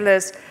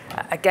enablers.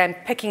 Again,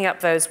 picking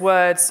up those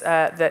words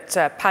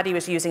that Paddy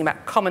was using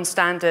about common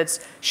standards,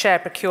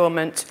 shared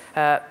procurement,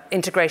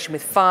 integration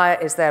with fire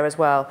is there as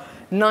well.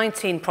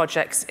 19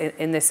 projects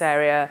in this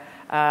area.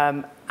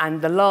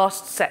 And the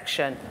last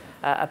section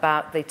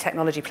about the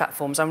technology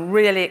platforms. I'm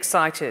really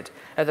excited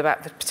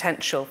about the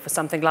potential for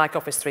something like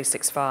Office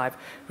 365.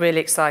 Really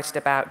excited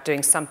about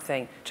doing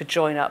something to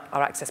join up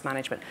our access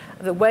management.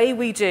 The way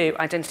we do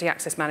identity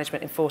access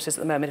management in forces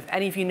at the moment, if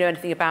any of you know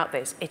anything about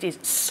this, it is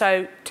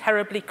so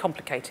terribly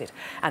complicated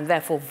and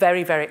therefore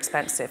very, very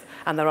expensive.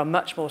 And there are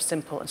much more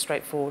simple and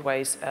straightforward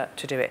ways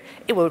to do it.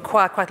 It will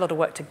require quite a lot of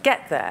work to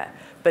get there,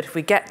 but if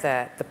we get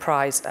there, the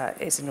prize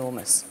is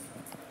enormous.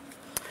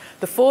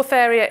 The fourth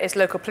area is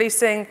local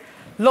policing.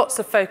 Lots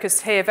of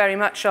focus here very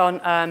much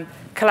on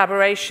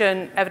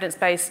collaboration,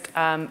 evidence-based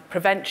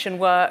prevention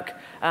work,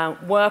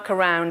 work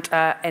around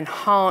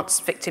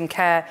enhanced victim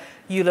care.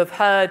 You'll have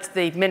heard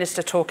the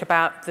Minister talk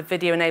about the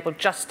Video-Enabled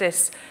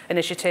Justice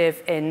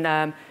initiative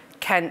in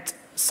Kent,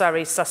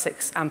 Surrey,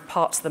 Sussex and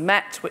parts of the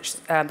Met, which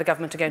the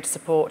government are going to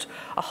support.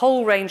 A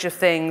whole range of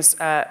things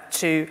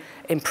to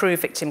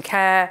improve victim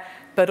care,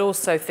 but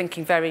also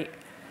thinking very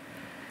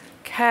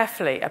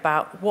carefully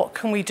about what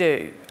can we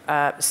do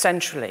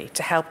centrally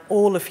to help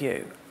all of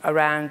you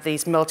around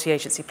these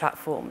multi-agency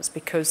platforms,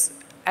 because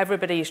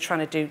everybody is trying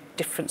to do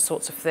different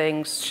sorts of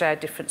things, share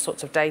different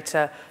sorts of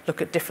data,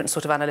 look at different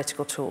sort of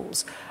analytical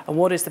tools. And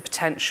what is the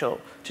potential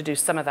to do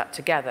some of that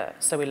together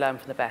so we learn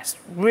from the best?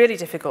 Really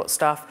difficult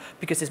stuff,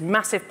 because there's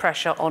massive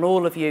pressure on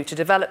all of you to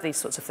develop these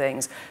sorts of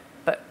things.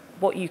 But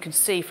what you can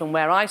see from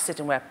where I sit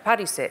and where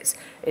Paddy sits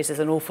is there's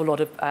an awful lot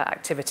of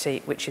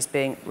activity which is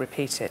being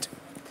repeated.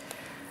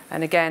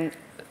 And again,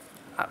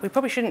 we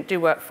probably shouldn't do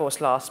workforce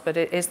last, but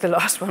it is the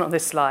last one on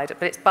this slide,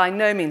 but it's by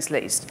no means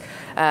least.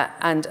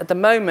 And at the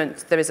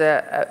moment, there is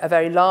a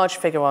very large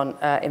figure on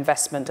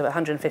investment of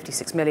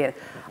 156 million.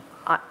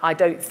 I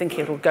don't think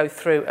it will go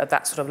through at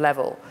that sort of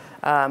level,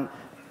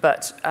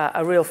 but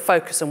a real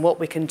focus on what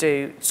we can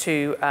do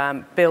to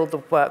build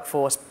the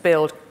workforce,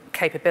 build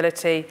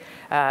capability,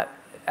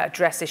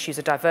 address issues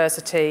of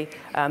diversity,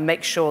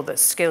 make sure that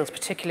skills,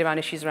 particularly around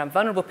issues around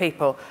vulnerable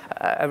people,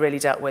 are really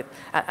dealt with.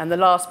 And the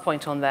last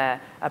point on there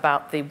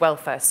about the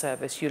welfare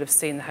service, you'll have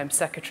seen the Home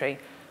Secretary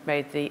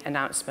made the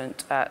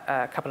announcement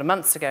a couple of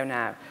months ago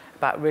now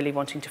about really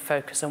wanting to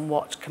focus on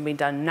what can be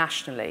done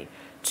nationally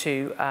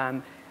to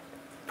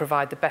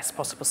provide the best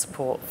possible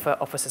support for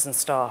officers and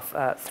staff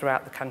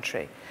throughout the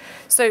country.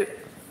 So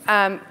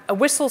a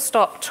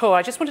whistle-stop tour,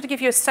 I just wanted to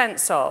give you a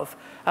sense of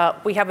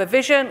we have a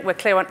vision, we're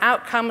clear on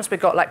outcomes, we've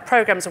got like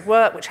programs of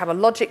work which have a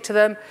logic to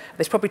them.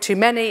 There's probably too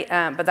many,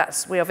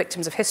 but we are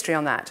victims of history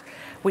on that.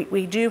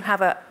 We do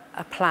have a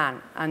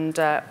plan, and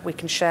we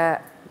can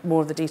share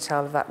more of the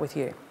detail of that with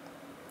you.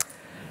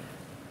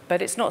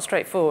 But it's not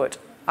straightforward.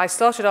 I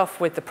started off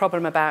with the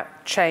problem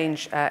about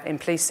change in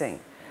policing.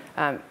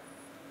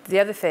 The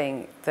other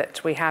thing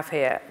that we have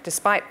here,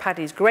 despite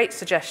Paddy's great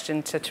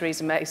suggestion to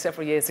Theresa May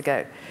several years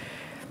ago,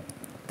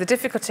 the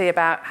difficulty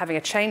about having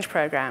a change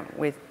programme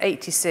with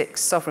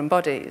 86 sovereign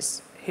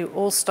bodies who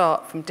all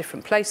start from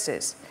different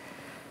places,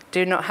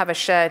 do not have a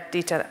shared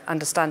detailed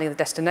understanding of the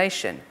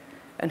destination,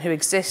 and who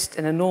exist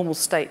in a normal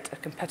state of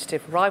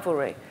competitive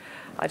rivalry.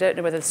 I don't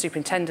know whether the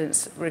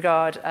superintendents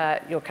regard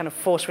your kind of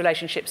force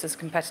relationships as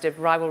competitive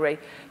rivalry,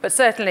 but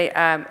certainly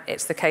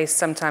it's the case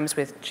sometimes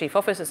with chief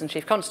officers and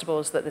chief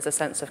constables that there's a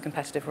sense of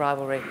competitive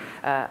rivalry,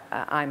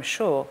 I'm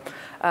sure.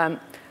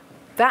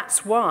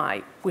 That's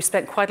why we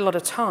spent quite a lot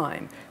of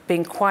time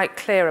being quite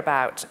clear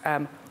about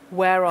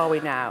where are we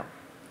now,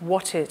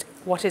 what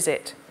is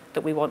it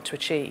that we want to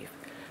achieve.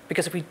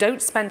 Because if we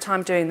don't spend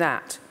time doing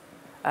that,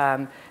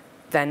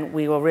 then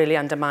we will really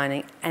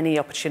undermining any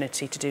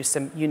opportunity to do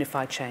some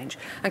unified change.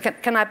 And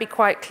can I be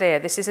quite clear,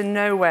 this is in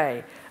no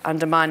way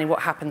undermining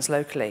what happens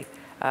locally.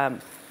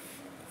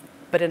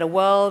 But in a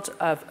world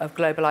of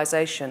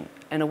globalization,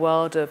 in a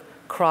world of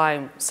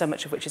crime, so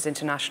much of which is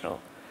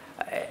international,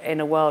 in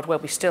a world where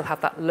we still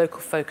have that local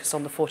focus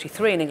on the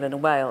 43 in England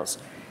and Wales,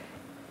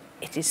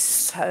 it is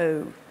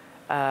so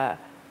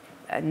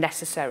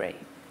necessary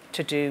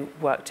to do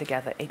work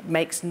together. It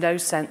makes no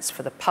sense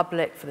for the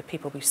public, for the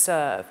people we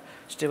serve,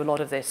 to do a lot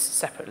of this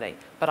separately.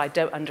 But I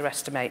don't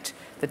underestimate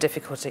the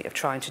difficulty of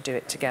trying to do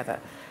it together.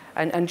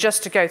 And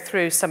just to go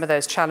through some of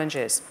those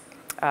challenges,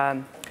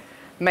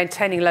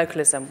 maintaining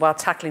localism while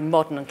tackling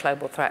modern and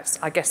global threats,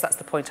 I guess that's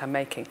the point I'm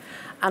making.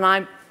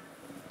 And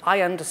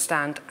I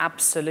understand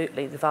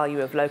absolutely the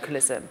value of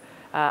localism.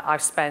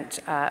 I've spent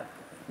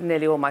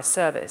nearly all my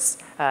service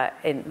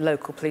in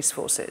local police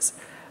forces.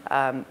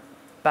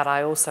 But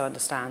I also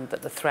understand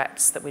that the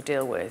threats that we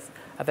deal with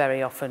are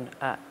very often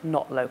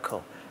not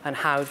local, and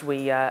how do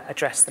we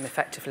address them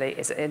effectively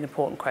is an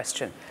important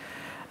question.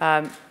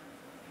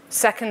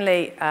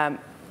 Secondly,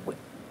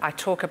 I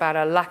talk about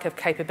a lack of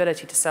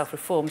capability to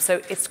self-reform.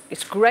 So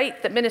it's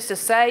great that ministers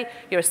say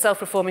you're a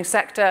self-reforming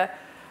sector,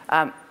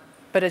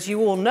 but as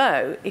you all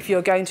know, if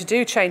you're going to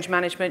do change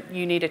management,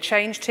 you need a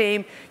change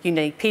team, you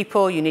need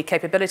people, you need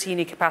capability, you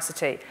need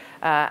capacity.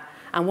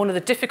 And one of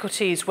the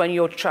difficulties when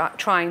you're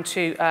trying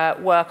to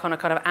work on a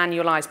kind of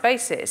annualized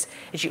basis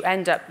is you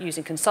end up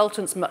using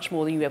consultants much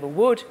more than you ever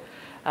would.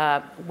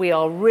 We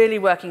are really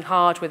working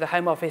hard with the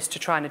Home Office to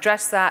try and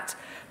address that.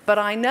 But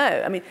I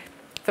know, I mean,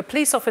 for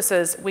police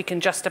officers, we can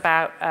just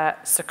about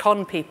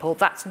second people.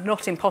 That's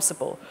not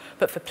impossible.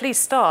 But for police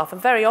staff, and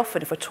very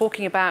often if we're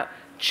talking about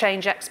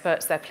change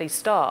experts, their police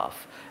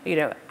staff, you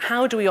know,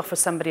 how do we offer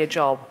somebody a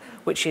job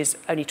which is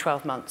only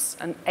 12 months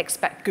and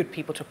expect good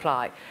people to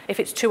apply? If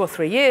it's 2 or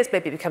 3 years,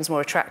 maybe it becomes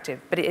more attractive.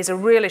 But it is a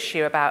real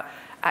issue about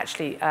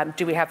actually,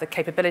 do we have the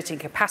capability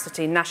and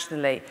capacity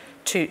nationally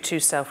to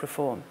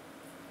self-reform?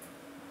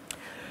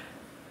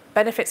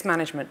 Benefits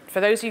management.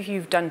 For those of you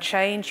who've done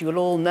change, you will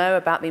all know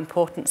about the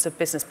importance of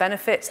business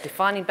benefits,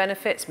 defining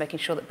benefits, making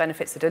sure that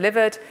benefits are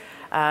delivered,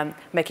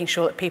 making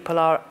sure that people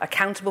are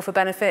accountable for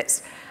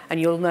benefits,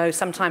 and you'll know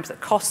sometimes that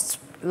costs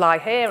lie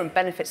here and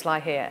benefits lie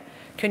here.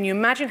 Can you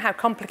imagine how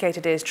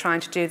complicated it is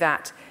trying to do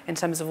that in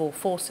terms of all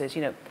forces?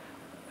 You know,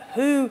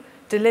 who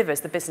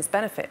delivers the business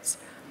benefits?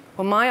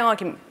 Well, my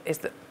argument is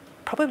that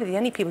probably the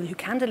only people who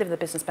can deliver the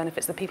business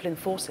benefits are the people in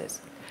forces.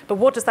 But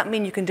what does that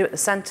mean you can do at the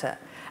centre?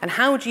 And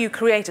how do you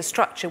create a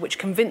structure which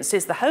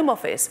convinces the Home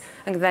Office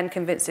and then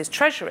convinces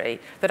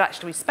Treasury that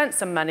actually we spent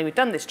some money, we've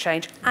done this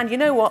change, and you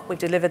know what, we've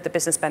delivered the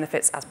business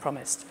benefits as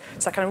promised.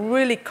 It's like kind of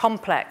really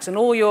complex, and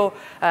all your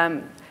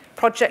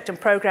project and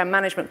programme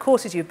management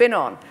courses you've been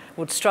on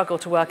would struggle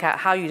to work out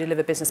how you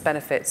deliver business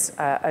benefits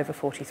over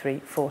 43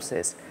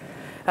 forces.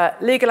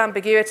 Legal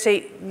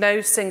ambiguity, no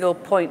single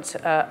point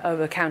of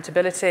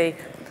accountability.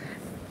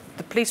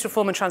 The Police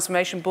Reform and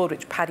Transformation Board,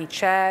 which Paddy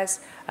chairs,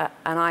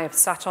 and I have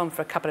sat on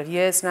for a couple of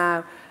years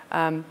now,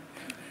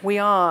 we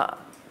are,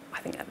 I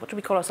think, what do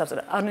we call ourselves? An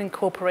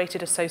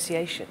unincorporated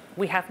association.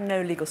 We have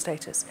no legal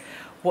status.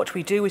 What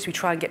we do is we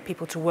try and get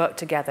people to work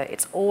together.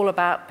 It's all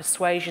about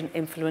persuasion,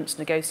 influence,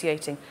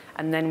 negotiating,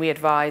 and then we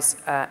advise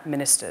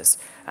ministers.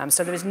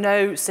 So there is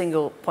no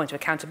single point of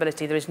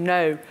accountability. There is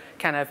no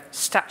kind of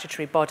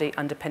statutory body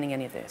underpinning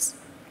any of this.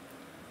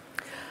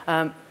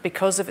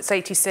 Because of its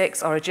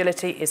 86, our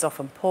agility is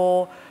often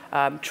poor.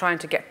 Trying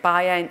to get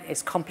buy-in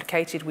is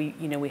complicated.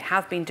 We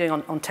have been doing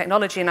on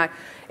technology. And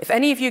if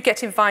any of you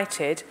get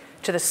invited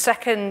to the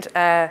second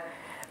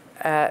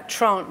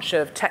tranche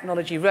of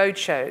technology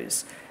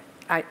roadshows,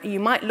 you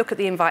might look at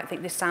the invite and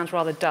think this sounds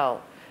rather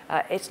dull.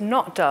 It's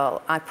not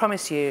dull, I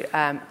promise you.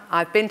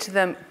 I've been to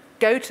them.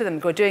 Go to them.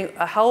 We're doing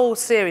a whole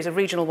series of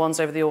regional ones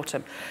over the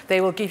autumn.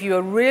 They will give you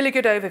a really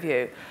good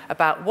overview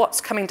about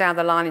what's coming down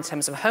the line in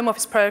terms of Home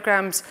Office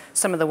programmes,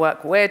 some of the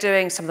work we're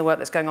doing, some of the work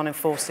that's going on in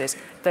forces.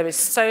 There is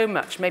so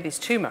much, maybe it's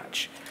too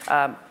much,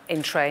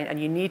 in train,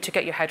 and you need to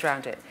get your head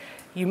around it.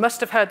 You must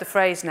have heard the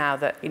phrase now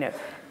that, you know,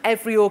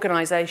 every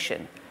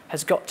organisation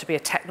has got to be a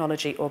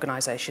technology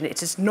organisation.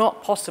 It is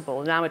not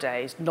possible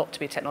nowadays not to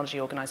be a technology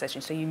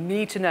organisation. So you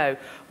need to know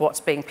what's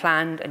being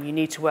planned, and you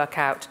need to work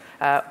out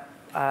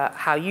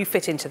how you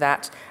fit into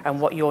that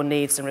and what your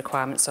needs and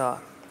requirements are.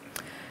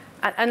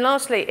 And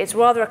lastly, it's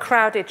rather a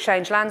crowded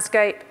change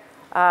landscape.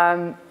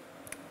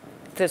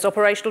 There's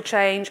operational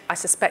change. I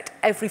suspect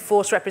every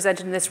force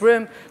represented in this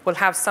room will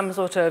have some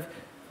sort of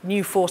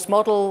new force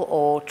model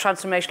or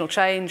transformational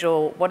change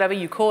or whatever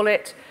you call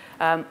it.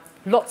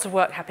 Lots of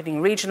work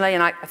happening regionally,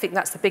 and I think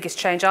that's the biggest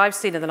change I've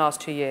seen in the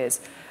last 2 years,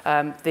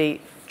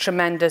 the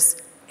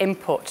tremendous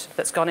input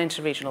that's gone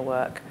into regional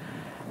work.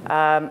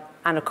 And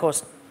of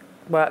course,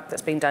 work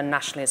that's been done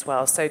nationally as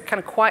well. So kind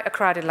of quite a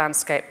crowded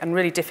landscape and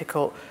really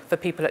difficult for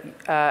people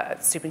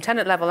at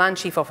superintendent level and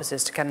chief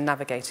officers to kind of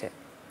navigate it.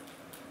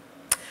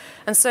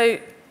 And so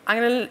I'm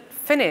going to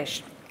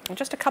finish with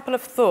just a couple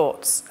of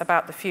thoughts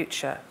about the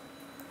future,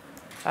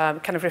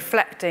 kind of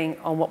reflecting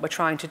on what we're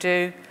trying to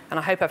do. And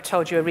I hope I've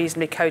told you a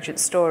reasonably cogent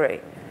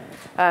story.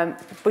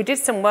 We did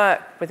some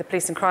work with the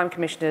Police and Crime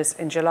Commissioners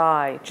in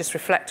July, just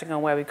reflecting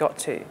on where we got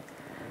to,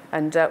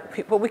 and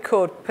what we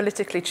called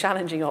politically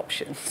challenging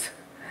options.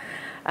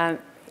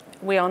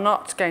 We are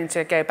not going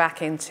to go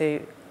back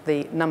into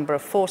the number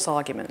of force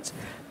argument.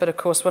 But of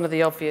course, one of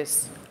the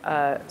obvious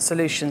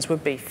solutions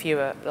would be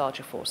fewer,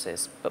 larger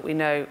forces. But we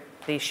know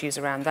the issues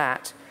around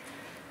that.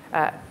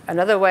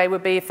 Another way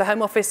would be if the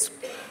Home Office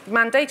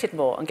mandated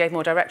more and gave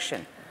more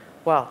direction.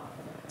 Well,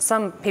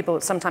 some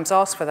people sometimes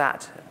ask for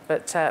that,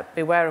 but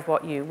beware of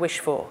what you wish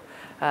for.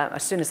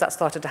 As soon as that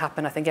started to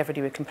happen, I think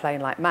everybody would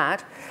complain like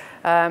mad.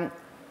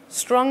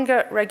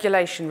 Stronger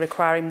regulation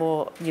requiring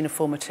more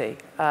uniformity.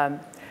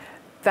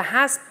 There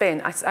has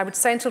been, I would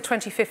say until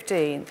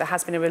 2015, there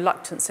has been a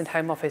reluctance in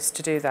Home Office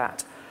to do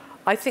that.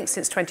 I think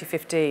since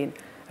 2015,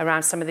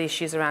 around some of the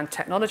issues around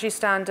technology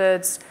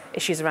standards,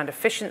 issues around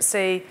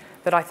efficiency,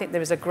 that I think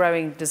there is a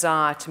growing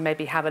desire to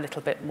maybe have a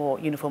little bit more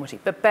uniformity.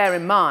 But bear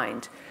in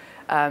mind,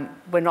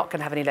 we're not going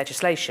to have any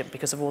legislation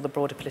because of all the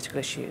broader political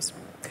issues.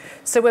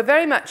 So we're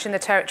very much in the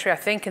territory, I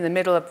think, in the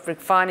middle of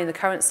refining the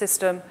current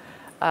system.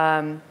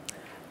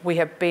 We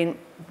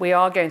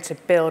are going to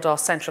build our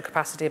central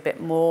capacity a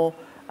bit more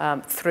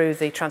through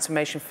the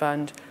Transformation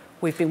Fund.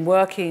 We've been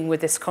working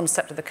with this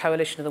concept of the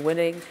coalition of the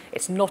willing.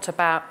 It's not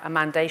about a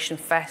mandation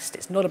fest.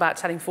 It's not about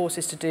telling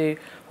forces to do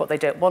what they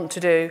don't want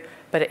to do,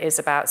 but it is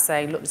about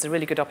saying, look, there's a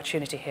really good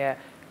opportunity here,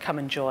 come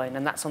and join.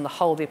 And that's on the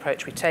whole the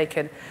approach we've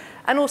taken.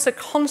 And also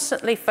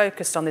constantly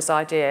focused on this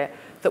idea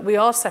that we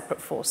are separate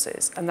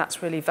forces, and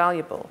that's really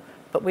valuable,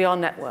 but we are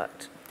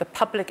networked. The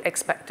public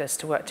expect us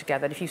to work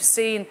together. And if you've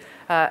seen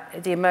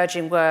the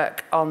emerging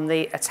work on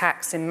the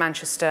attacks in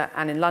Manchester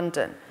and in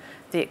London,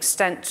 the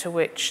extent to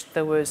which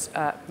there was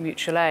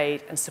mutual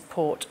aid and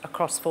support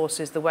across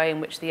forces, the way in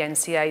which the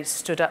NCA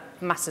stood up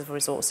massive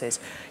resources,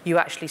 you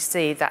actually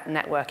see that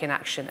network in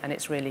action, and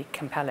it's really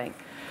compelling.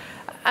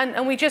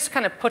 And we just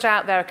kind of put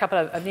out there a couple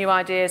of new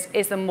ideas.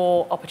 Is there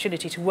more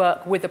opportunity to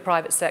work with the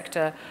private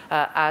sector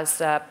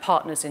as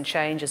partners in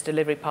change, as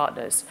delivery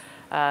partners?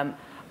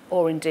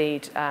 Or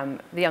indeed,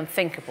 the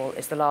unthinkable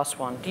is the last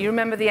one. Do you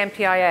remember the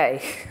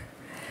MPIA?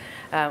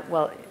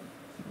 Well,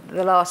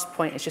 the last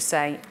point is just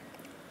saying,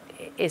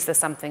 is there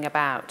something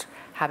about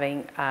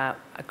having a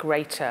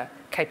greater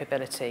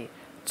capability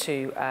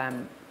to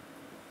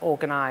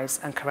organise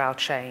and corral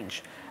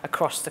change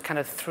across the kind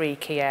of three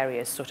key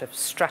areas, sort of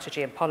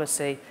strategy and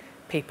policy,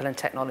 people and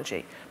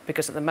technology?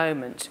 Because at the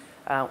moment,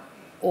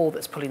 all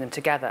that's pulling them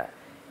together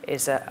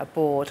is a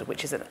board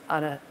which is an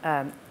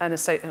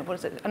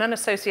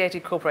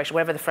unassociated corporation,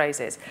 whatever the phrase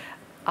is,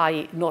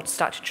 i.e. not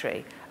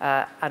statutory,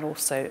 and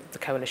also the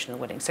coalition of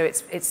the willing. So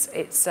it's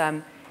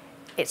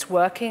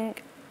working.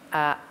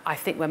 I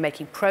think we're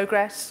making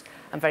progress.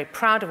 I'm very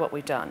proud of what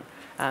we've done,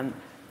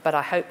 but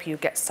I hope you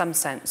get some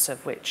sense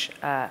of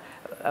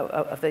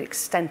of the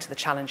extent of the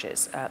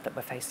challenges that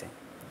we're facing.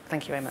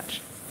 Thank you very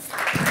much.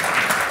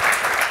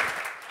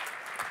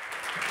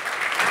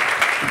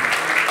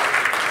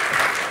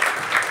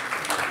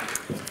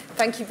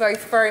 Thank you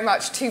both very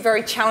much. Two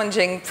very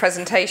challenging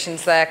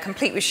presentations there,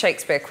 complete with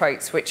Shakespeare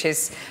quotes, which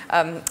is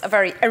a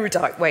very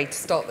erudite way to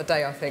start the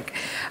day, I think.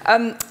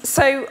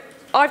 So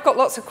I've got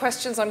lots of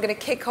questions. I'm going to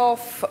kick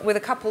off with a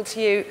couple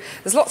to you.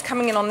 There's lots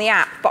coming in on the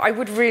app, but I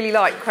would really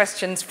like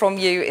questions from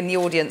you in the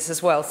audience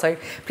as well. So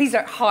please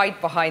don't hide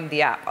behind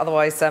the app.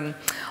 Otherwise,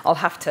 I'll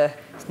have to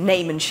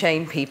name and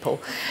shame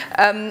people.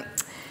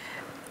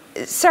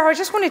 Sara, I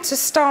just wanted to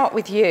start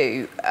with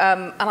you,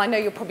 and I know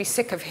you're probably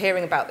sick of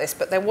hearing about this,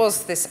 but there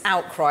was this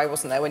outcry,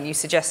 wasn't there, when you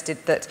suggested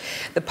that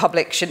the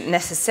public shouldn't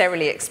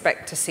necessarily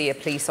expect to see a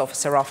police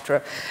officer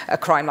after a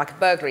crime like a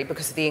burglary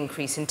because of the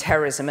increase in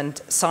terrorism and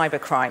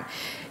cybercrime.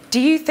 Do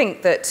you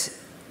think that,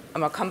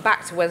 and I'll come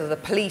back to whether the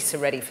police are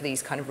ready for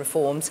these kind of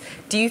reforms,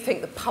 do you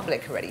think the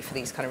public are ready for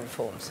these kind of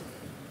reforms?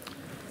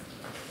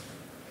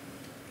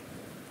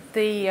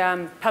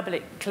 The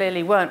public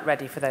clearly weren't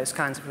ready for those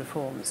kinds of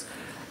reforms.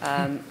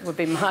 Would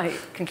be my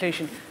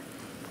conclusion.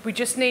 We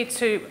just need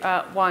to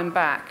wind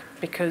back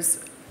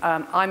because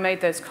I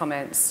made those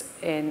comments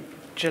in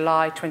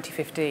July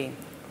 2015.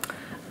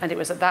 And it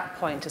was at that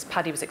point, as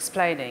Paddy was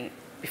explaining,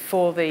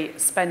 before the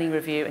spending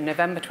review in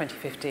November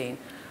 2015,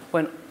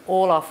 when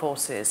all our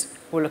forces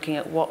were looking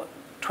at what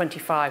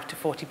 25 to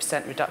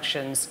 40%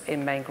 reductions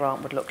in main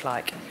grant would look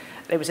like.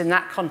 It was in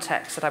that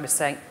context that I was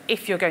saying,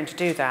 if you're going to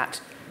do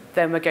that,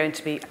 then we're going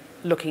to be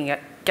looking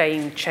at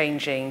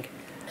game-changing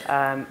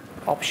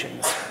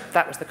options.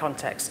 That was the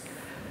context.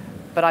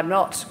 But I'm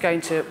not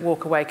going to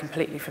walk away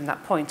completely from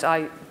that point.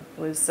 I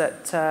was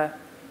at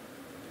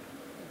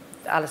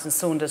Alison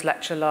Saunders'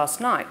 lecture last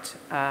night,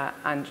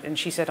 and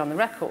she said on the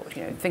record,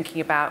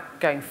 thinking about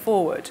going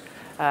forward,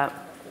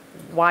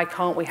 why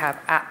can't we have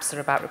apps that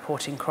are about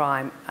reporting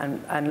crime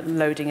and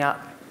loading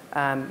up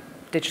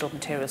digital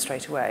material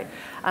straight away?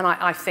 And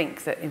I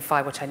think that in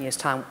 5 or 10 years'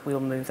 time, we'll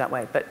move that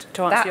way. But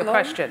to answer your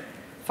question...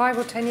 5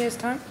 or 10 years'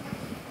 time?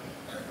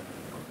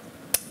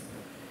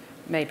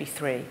 Maybe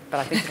 3, but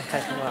I think it'll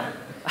take a while.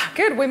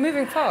 Good, we're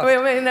moving fast.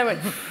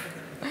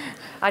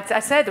 I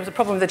said there was a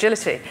problem with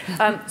agility.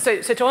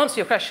 So to answer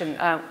your question,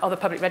 are the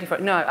public ready for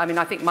it? No, I mean,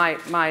 I think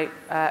my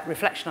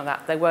reflection on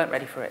that, they weren't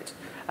ready for it.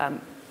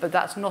 But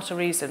that's not a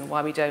reason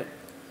why we don't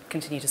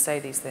continue to say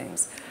these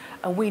things.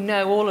 And we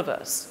know, all of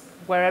us,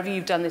 wherever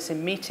you've done this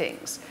in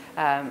meetings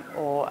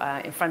or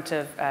in front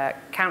of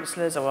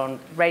councillors or on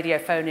radio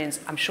phone-ins,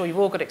 I'm sure you've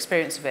all got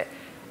experience of it.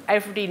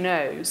 Everybody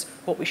knows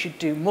what we should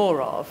do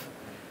more of.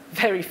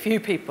 Very few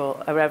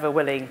people are ever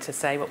willing to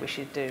say what we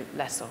should do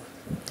less of.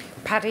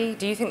 Paddy,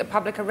 do you think the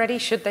public are ready?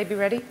 Should they be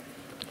ready?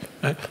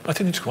 I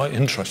think it's quite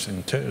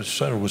interesting.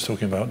 Sarah was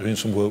talking about doing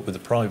some work with the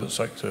private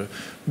sector.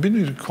 We've been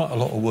doing quite a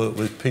lot of work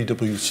with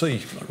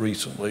PwC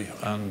recently,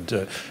 and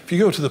if you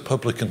go to the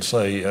public and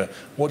say,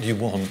 what do you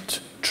want?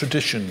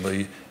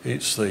 Traditionally,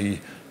 it's the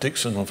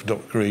Dixon of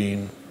Dock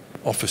Green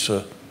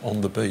officer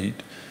on the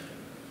beat.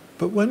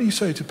 But when you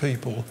say to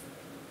people,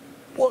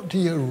 what do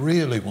you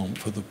really want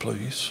for the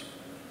police?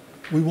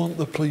 We want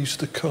the police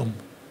to come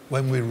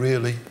when we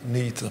really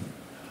need them.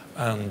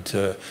 And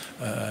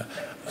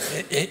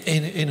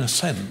in a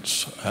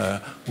sense,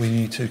 we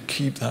need to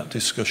keep that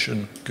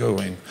discussion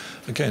going.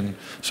 Again,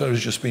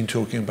 Sarah's just been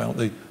talking about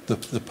the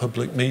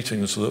public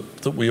meetings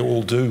that we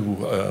all do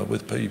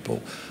with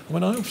people. I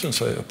mean, I often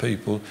say to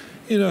people,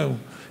 you know,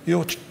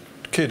 your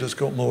kid has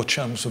got more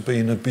chance of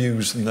being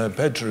abused in their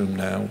bedroom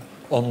now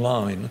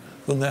online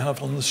than they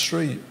have on the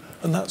street.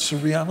 And that's the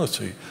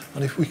reality.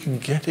 And if we can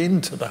get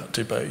into that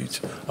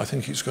debate, I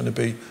think it's going to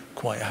be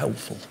quite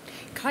helpful.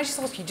 Can I just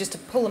ask you just to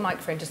pull the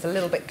microphone just a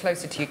little bit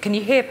closer to you? Can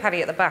you hear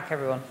Paddy at the back,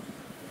 everyone?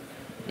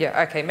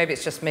 Yeah, OK, maybe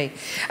it's just me.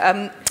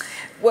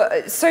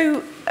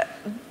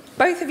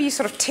 Both of you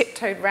sort of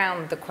tiptoed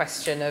round the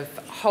question of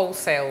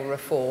wholesale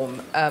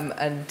reform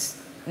and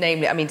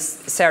namely, I mean,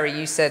 Sarah,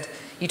 you said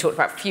you talked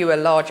about fewer,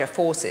 larger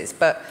forces,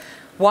 but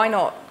why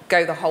not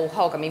go the whole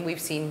hog? I mean,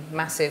 we've seen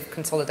massive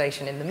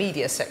consolidation in the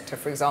media sector,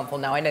 for example.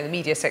 Now, I know the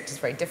media sector is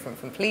very different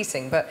from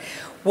policing, but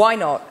why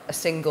not a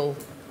single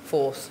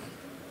force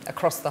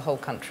across the whole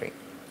country?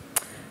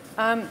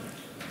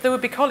 There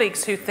would be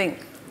colleagues who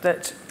think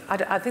that,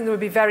 I think there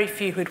would be very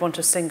few who'd want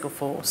a single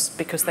force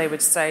because they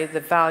would say the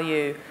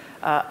value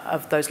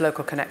of those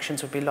local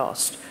connections would be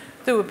lost.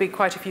 There would be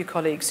quite a few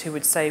colleagues who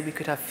would say we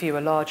could have fewer,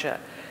 larger.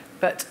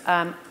 But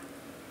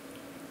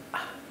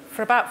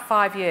for about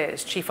 5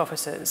 years, chief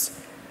officers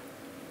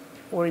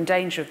were in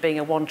danger of being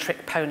a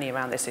one-trick pony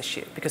around this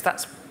issue, because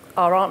that's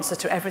our answer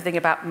to everything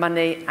about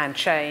money and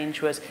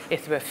change was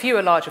if there were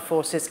fewer, larger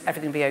forces,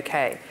 everything would be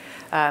okay.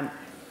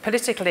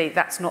 Politically,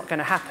 that's not going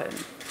to happen.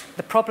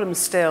 The problems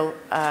still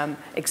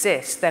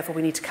exist, therefore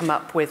we need to come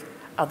up with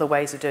other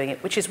ways of doing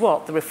it, which is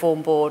what the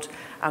Reform Board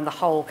and the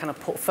whole kind of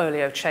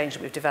portfolio change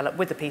that we've developed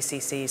with the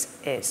PCCs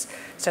is.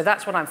 So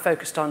that's what I'm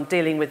focused on,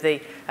 dealing with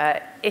the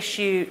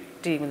issue,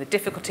 dealing with the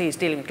difficulties,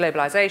 dealing with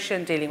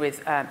globalisation, dealing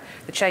with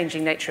the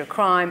changing nature of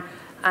crime,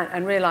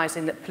 and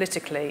realising that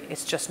politically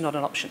it's just not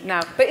an option.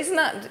 Now, but isn't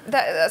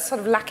that's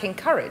sort of lacking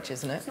courage,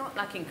 isn't it? It's not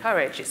lacking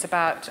courage. It's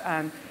about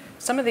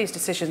some of these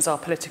decisions are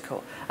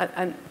political.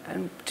 And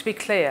to be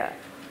clear,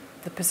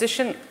 the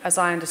position, as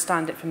I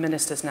understand it from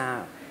ministers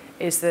now,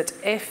 is that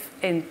if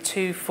in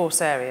 2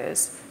 force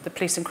areas, the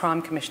police and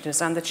crime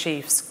commissioners and the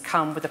chiefs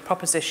come with a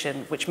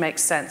proposition which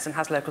makes sense and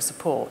has local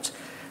support,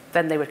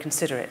 then they would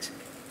consider it.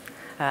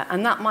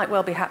 And that might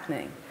well be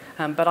happening.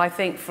 But I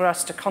think for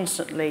us to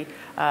constantly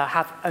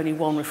have only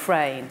one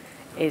refrain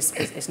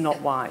is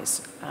not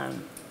wise.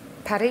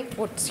 Paddy,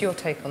 what's your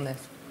take on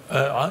this?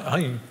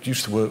 I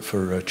used to work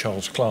for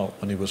Charles Clarke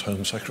when he was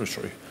Home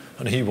Secretary,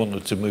 and he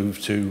wanted to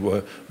move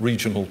to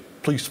regional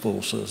police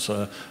forces.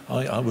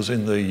 I was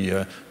in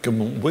the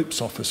government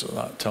whip's office at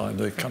that time,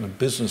 the kind of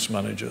business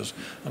managers,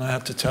 and I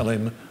had to tell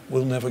him,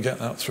 we'll never get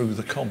that through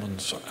the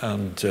Commons.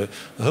 And the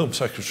Home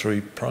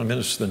Secretary, Prime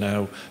Minister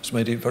now, has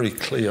made it very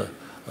clear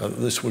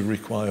this would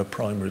require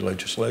primary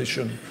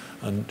legislation,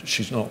 and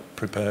she's not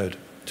prepared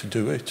to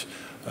do it.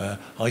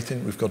 I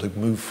think we've got to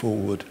move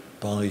forward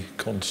by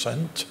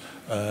consent,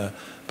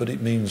 but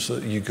it means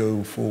that you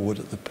go forward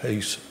at the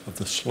pace of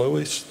the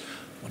slowest.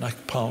 When I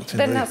parked in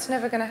then that's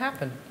never going to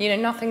happen. You know,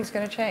 nothing's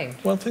going to change.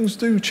 Well, things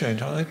do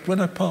change.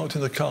 When I parked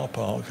in the car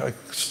park, I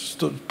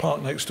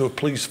parked next to a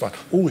police van.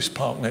 Always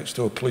park next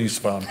to a police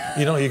van.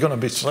 You know, you're going to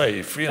be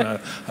safe, you know.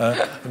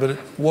 But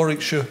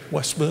Warwickshire,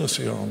 West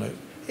Mercia on it.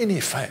 In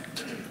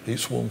effect,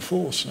 it's one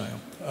force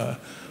now.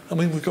 I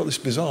mean, we've got this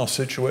bizarre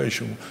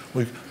situation.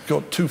 We've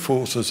got 2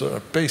 forces that are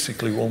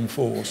basically one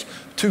force,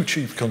 2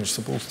 chief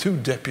constables, 2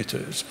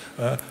 deputies,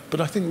 but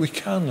I think we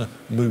can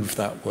move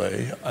that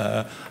way,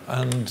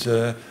 and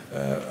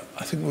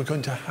I think we're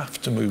going to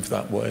have to move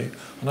that way,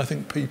 and I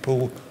think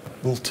people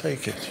will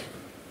take it.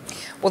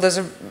 Well,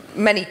 there's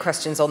many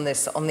questions on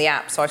this on the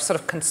app, so I've sort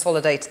of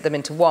consolidated them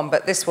into one,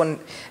 but this one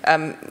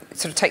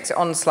sort of takes it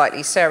on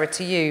slightly. Sarah,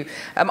 to you.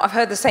 I've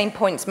heard the same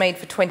points made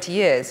for 20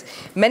 years.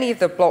 Many of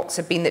the blocks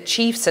have been that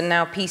chiefs and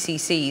now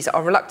PCCs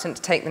are reluctant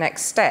to take the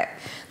next step.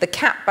 The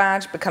CAP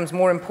badge becomes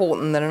more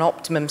important than an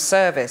optimum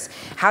service.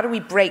 How do we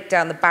break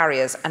down the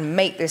barriers and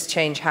make this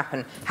change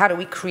happen? How do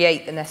we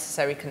create the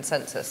necessary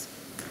consensus?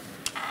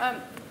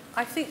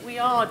 I think we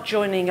are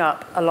joining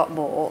up a lot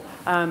more.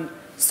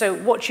 So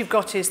what you've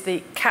got is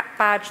the CAP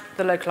badge,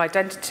 the local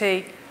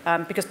identity,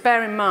 because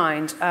bear in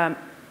mind,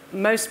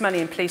 most money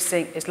in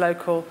policing is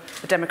local,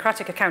 the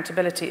democratic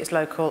accountability is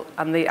local,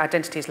 and the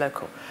identity is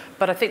local.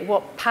 But I think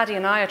what Paddy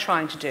and I are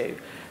trying to do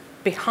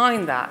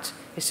behind that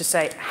is to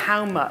say,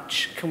 how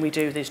much can we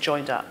do these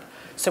joined up?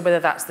 So whether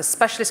that's the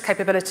specialist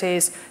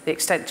capabilities, the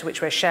extent to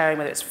which we're sharing,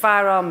 whether it's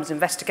firearms,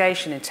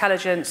 investigation,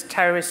 intelligence,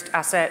 terrorist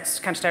assets,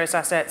 counter-terrorist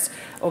assets,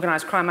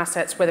 organised crime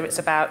assets, whether it's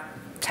about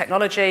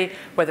technology,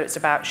 whether it's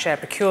about shared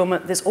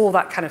procurement, there's all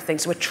that kind of thing.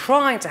 So we're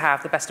trying to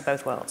have the best of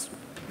both worlds.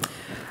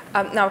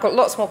 Now, I've got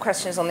lots more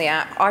questions on the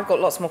app. I've got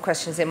lots more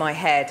questions in my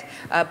head,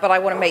 but I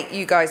want to make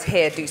you guys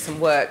here do some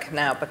work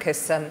now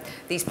because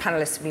these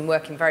panellists have been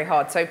working very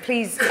hard. So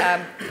please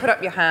put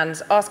up your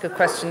hands, ask a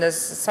question. There's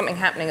something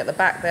happening at the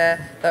back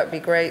there. That would be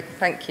great.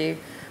 Thank you.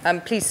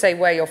 Please say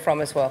where you're from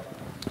as well.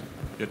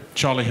 Yeah,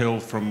 Charlie Hill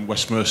from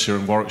West Mercia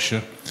and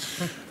Warwickshire.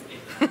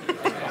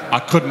 I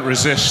couldn't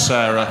resist,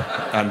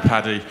 Sarah and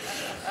Paddy.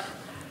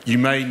 You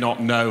may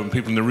not know, and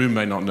people in the room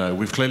may not know,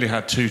 we've clearly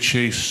had 2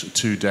 chiefs,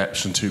 2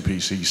 DEPs and 2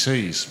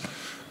 PCCs.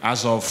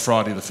 As of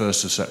Friday the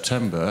 1st of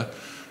September,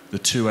 the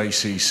 2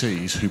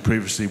 ACCs, who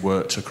previously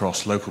worked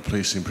across local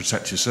policing and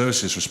protective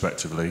services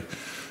respectively,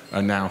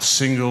 are now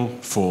single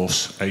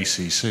force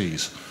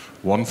ACCs.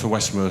 1 for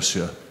West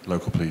Mercia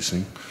local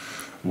policing,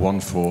 1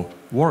 for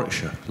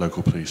Warwickshire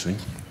local policing.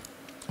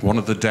 One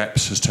of the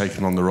DEPs has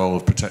taken on the role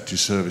of protective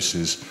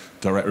services,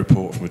 direct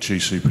report from a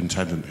chief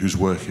superintendent who's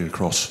working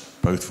across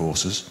both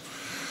forces.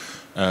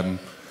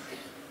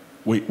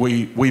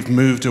 We've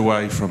moved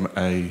away from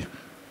a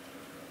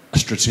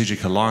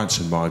strategic alliance,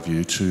 in my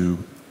view, to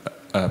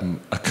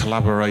a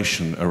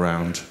collaboration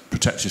around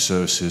protective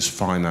services,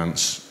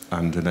 finance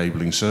and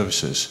enabling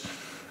services.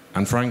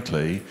 And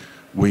frankly,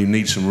 we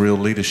need some real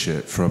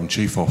leadership from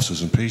chief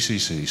officers and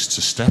PCCs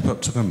to step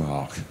up to the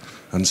mark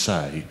and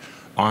say,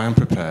 I am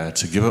prepared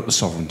to give up the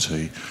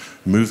sovereignty,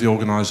 move the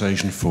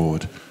organisation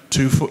forward.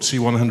 2 FTSE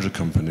 100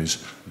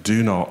 companies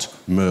do not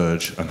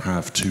merge and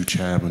have 2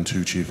 chairmen,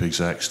 2 chief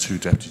execs, 2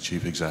 deputy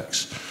chief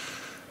execs.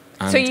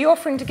 And so you're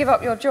offering to give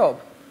up your job?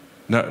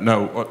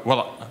 No.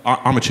 Well,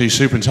 I'm a chief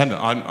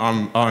superintendent.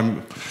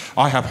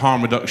 I have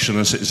harm reduction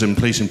and citizen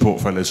policing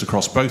portfolios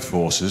across both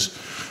forces,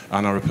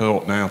 and I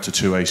report now to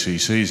 2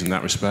 ACCs in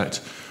that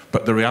respect.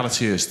 But the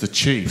reality is the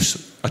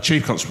chiefs, a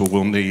chief constable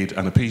will need,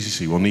 and a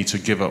PCC will need to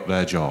give up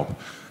their job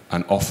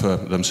and offer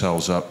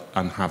themselves up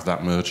and have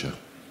that merger.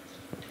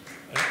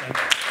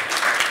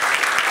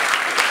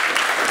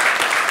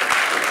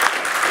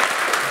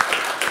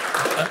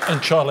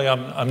 And Charlie,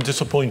 I'm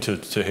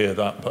disappointed to hear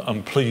that, but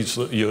I'm pleased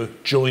that you're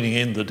joining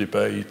in the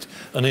debate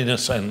and, in a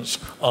sense,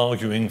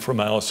 arguing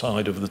from our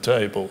side of the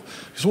table.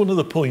 Because one of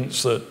the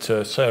points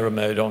that Sarah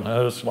made on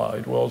her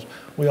slide was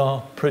we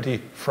are pretty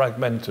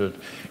fragmented.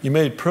 You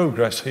made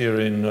progress here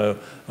in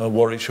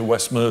Warwickshire,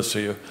 West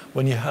Mercia,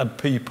 when you had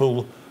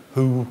people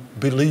who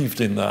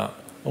believed in that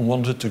and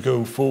wanted to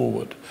go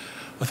forward.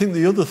 I think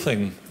the other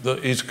thing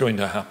that is going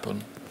to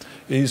happen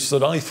is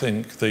that I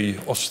think the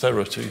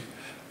austerity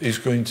is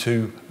going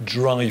to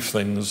drive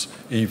things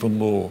even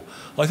more.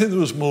 I think there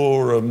was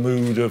more a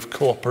mood of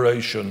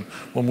cooperation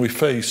when we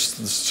faced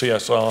the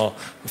CSR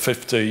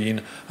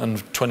 15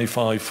 and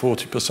 25,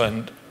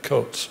 40%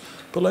 cuts.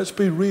 But let's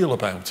be real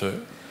about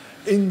it.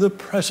 In the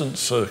present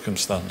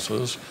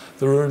circumstances,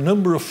 there are a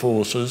number of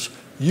forces,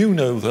 you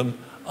know them,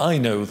 I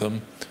know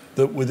them,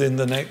 that within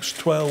the next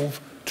 12,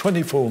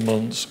 24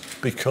 months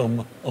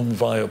become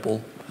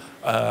unviable.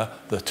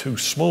 They're too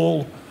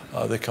small,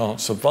 they can't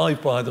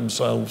survive by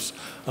themselves,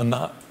 and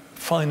that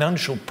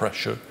financial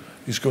pressure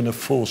is going to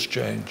force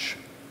change.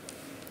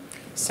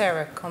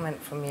 Sarah,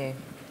 comment from you.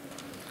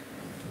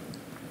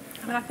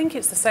 I mean, I think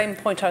it's the same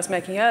point I was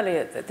making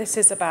earlier, that this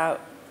is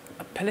about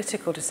a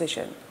political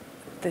decision.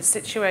 The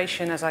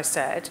situation, as I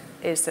said,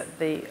 is that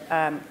the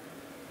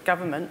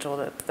government,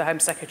 or the Home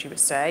Secretary would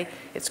say,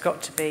 it's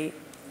got to be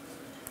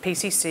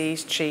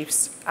PCCs,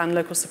 chiefs and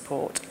local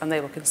support, and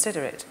they will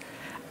consider it.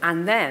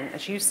 And then,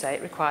 as you say,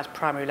 it requires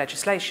primary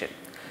legislation.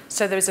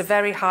 So there is a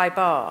very high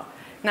bar.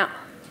 Now,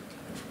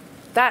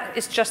 that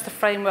is just the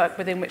framework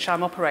within which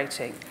I'm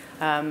operating.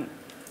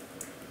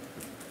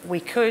 We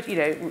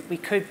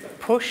could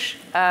push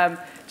to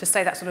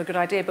say that's not a good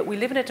idea, but we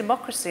live in a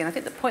democracy, and I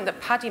think the point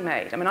that Paddy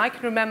made, I mean, I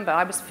can remember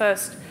I was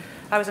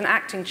an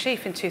acting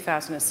chief in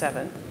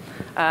 2007,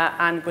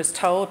 and was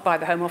told by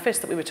the Home Office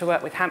that we were to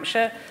work with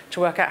Hampshire to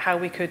work out how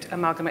we could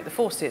amalgamate the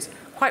forces.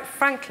 Quite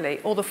frankly,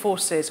 all the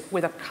forces,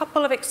 with a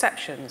couple of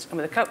exceptions, and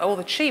all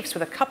the chiefs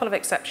with a couple of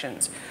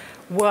exceptions,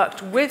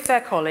 worked with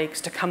their colleagues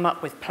to come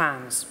up with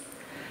plans.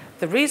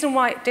 The reason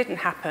why it didn't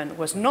happen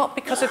was not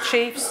because of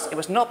chiefs, it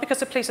was not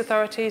because of police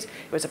authorities,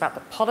 it was about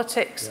the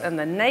politics and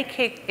the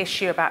naked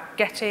issue about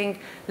getting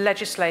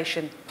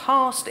legislation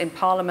passed in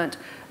Parliament,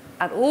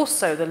 and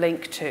also the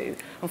link to,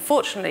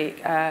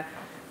 unfortunately,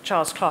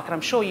 Charles Clarke, and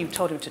I'm sure you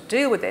told him to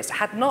deal with this,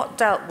 had not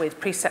dealt with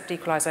precept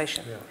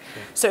equalisation. Yeah,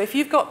 sure. So if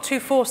you've got 2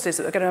 forces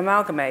that are going to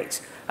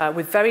amalgamate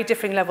with very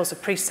differing levels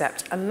of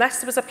precept, unless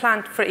there was a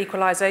plan for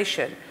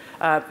equalisation,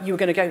 you were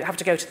going to have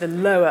to go to the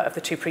lower of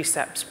the two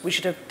precepts. We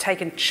should have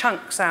taken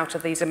chunks out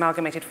of these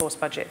amalgamated force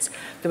budgets.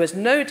 There was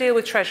no deal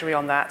with Treasury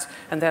on that,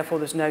 and therefore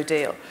there's no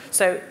deal.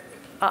 So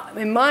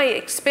in my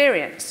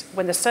experience,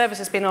 when the service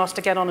has been asked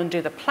to get on and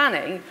do the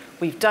planning,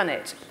 we've done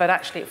it, but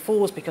actually it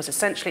falls because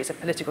essentially it's a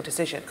political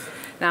decision.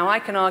 Now, I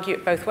can argue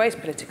it both ways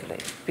politically,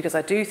 because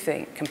I do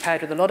think,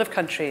 compared with a lot of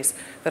countries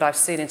that I've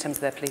seen in terms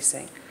of their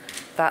policing,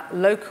 that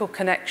local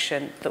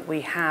connection that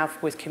we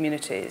have with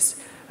communities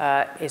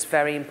is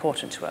very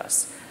important to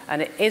us. And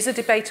it is a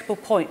debatable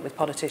point with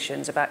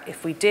politicians about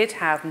if we did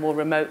have more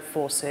remote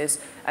forces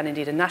and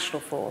indeed a national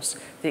force,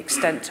 the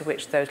extent to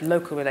which those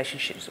local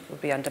relationships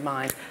would be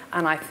undermined.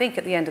 And I think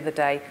at the end of the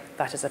day,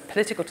 that is a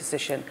political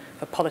decision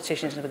for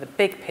politicians with a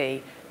big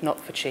P, not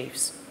for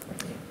chiefs.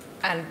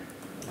 And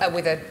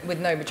with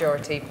no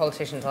majority,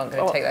 politicians aren't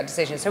going to take that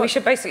decision. So we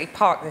should basically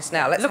park this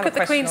now. Let's look at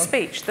the Queen's on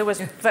speech. There was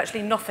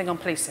virtually nothing on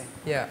policing.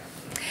 Yeah.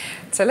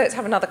 So let's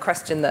have another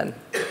question then,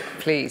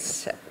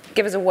 please.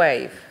 Give us a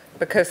wave.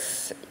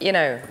 Because, you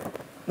know,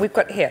 we've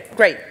got here.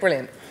 Great,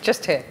 brilliant.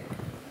 Just here.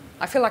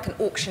 I feel like an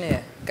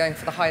auctioneer going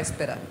for the highest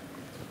bidder.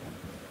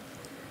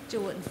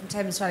 Jill Wharton from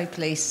Thames Valley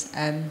Police.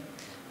 Nice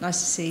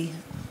to see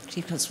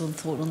Chief Constable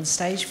Thornton on the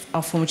stage,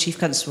 our former Chief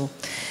Constable.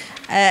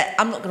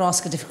 I'm not going to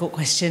ask a difficult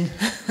question.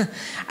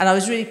 And I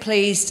was really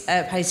pleased,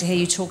 Paddy, to hear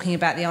you talking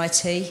about the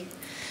IT.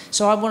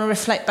 So I want to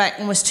reflect back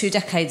almost 2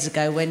 decades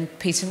ago when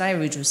Peter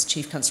Nehru was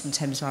Chief Constable in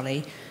Thames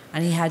Valley,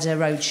 and he had a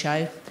road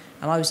show,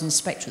 and I was an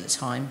inspector at the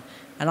time.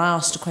 And I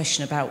asked a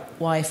question about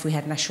why, if we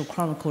had National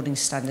Crime Recording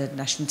Standard,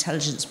 National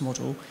Intelligence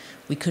Model,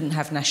 we couldn't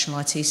have national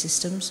IT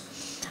systems.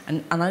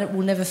 And I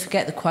will never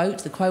forget the quote.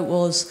 The quote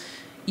was,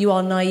 "You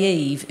are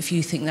naive if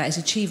you think that is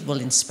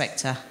achievable,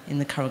 Inspector, in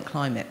the current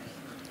climate."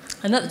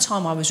 And at the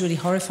time, I was really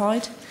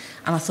horrified.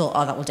 And I thought,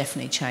 oh, that will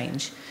definitely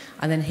change.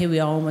 And then here we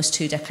are almost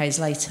 2 decades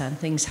later, and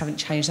things haven't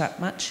changed that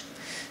much.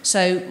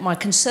 So my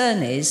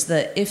concern is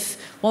that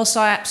whilst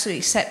I absolutely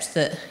accept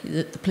that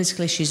the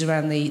political issues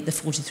around the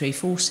 43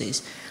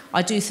 forces,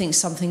 I do think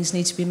some things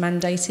need to be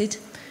mandated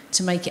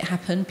to make it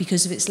happen,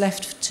 because if it's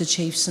left to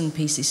chiefs and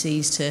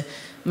PCCs to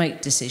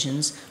make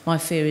decisions, my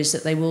fear is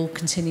that they will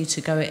continue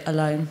to go it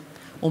alone,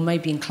 or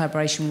maybe in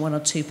collaboration with 1 or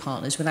 2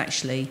 partners, when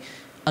actually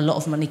a lot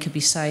of money could be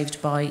saved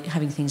by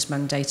having things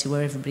mandated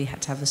where everybody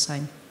had to have the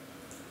same.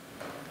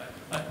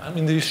 I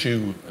mean, the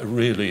issue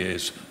really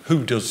is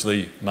who does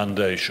the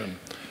mandation.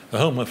 The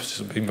Home Office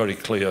has been very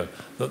clear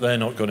that they're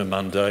not going to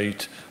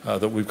mandate,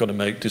 that we've got to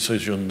make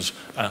decisions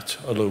at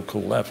a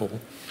local level.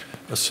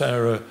 As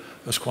Sara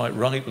has quite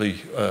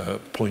rightly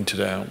pointed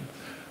out,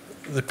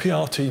 the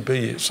PRTB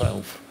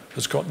itself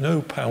has got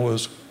no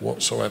powers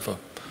whatsoever.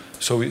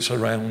 So it's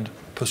around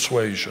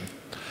persuasion.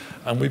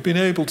 And we've been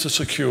able to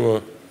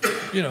secure,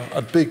 you know,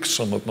 a big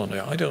sum of money.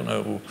 I don't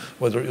know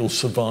whether it'll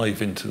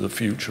survive into the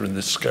future in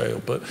this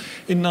scale, but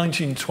in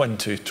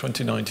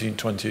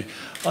 2019-20,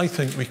 I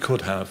think we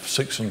could have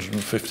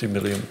 £650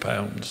 million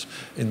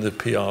in the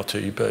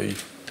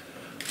PRTB.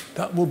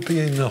 That would be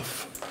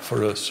enough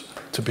for us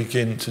to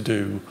begin to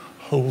do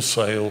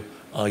wholesale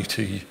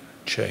IT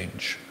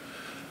change.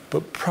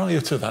 But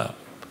prior to that,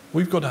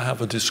 we've got to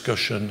have a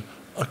discussion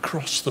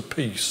across the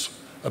piece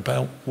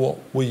about what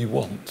we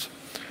want.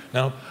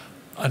 Now,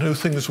 I know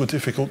things were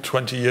difficult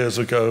 20 years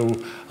ago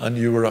and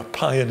you were a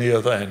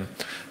pioneer then,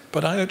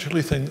 but I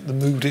actually think the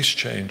mood is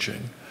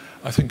changing.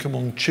 I think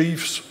among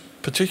chiefs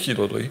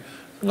particularly,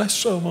 less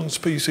so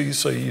amongst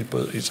PCC,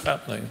 but it's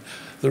happening.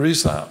 There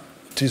is that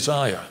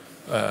desire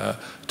to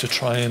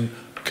try and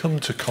come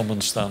to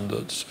common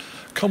standards.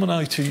 Common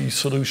IT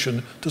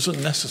solution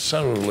doesn't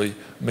necessarily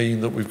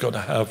mean that we've got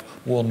to have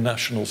one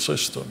national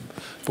system,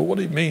 but what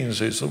it means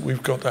is that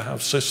we've got to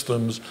have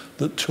systems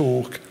that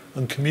talk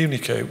and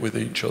communicate with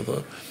each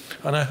other.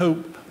 And I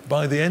hope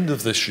by the end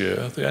of this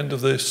year, the end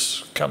of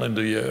this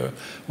calendar year,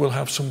 we'll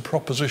have some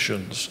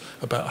propositions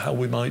about how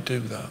we might do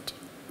that.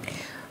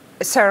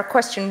 Sara, a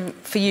question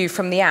for you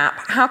from the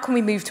app. How can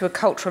we move to a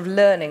culture of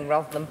learning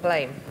rather than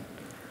blame?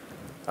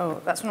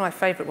 Oh, that's one of my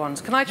favourite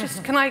ones. Can I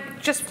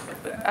just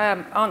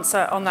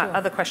answer on that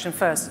other question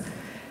first?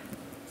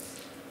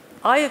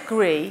 I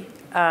agree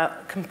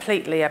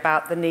completely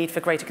about the need for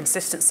greater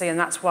consistency, and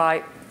that's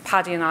why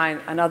Paddy and I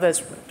and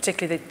others,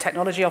 particularly the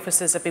technology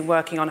officers, have been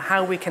working on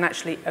how we can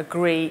actually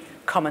agree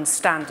common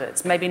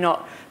standards. Maybe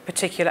not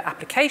particular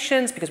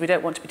applications, because we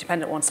don't want to be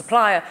dependent on one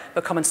supplier,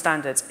 but common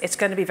standards. It's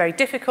going to be very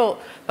difficult,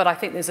 but I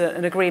think there's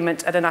an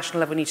agreement at a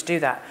national level we need to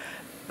do that.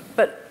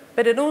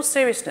 But in all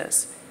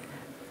seriousness,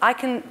 I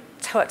can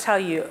tell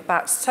you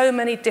about so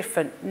many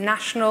different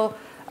national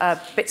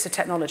bits of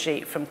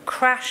technology, from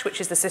CRASH, which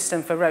is the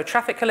system for road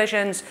traffic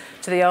collisions,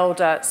 to the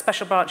old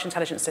Special Branch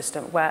Intelligence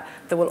System, where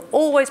there will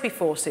always be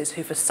forces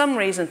who, for some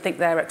reason, think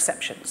they're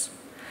exceptions.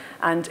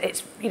 And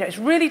it's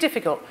really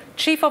difficult.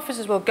 Chief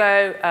officers will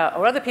go,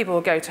 or other people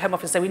will go to Home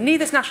Office and say, we need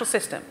this national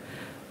system.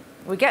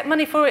 We get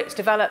money for it, it's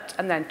developed,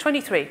 and then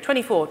 23,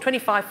 24,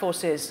 25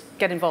 forces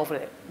get involved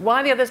with it.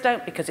 Why the others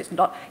don't? Because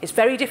it's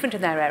very different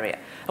in their area.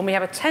 And we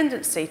have a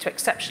tendency to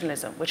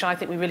exceptionalism, which I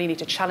think we really need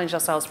to challenge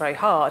ourselves very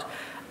hard.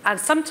 And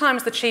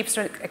sometimes the chiefs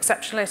are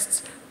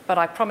exceptionalists, but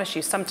I promise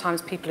you,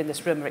 sometimes people in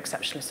this room are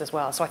exceptionalists as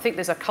well. So I think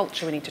there's a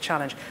culture we need to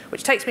challenge,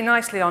 which takes me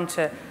nicely on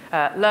to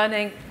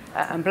learning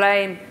and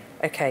blame.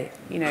 Okay,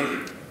 you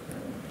know,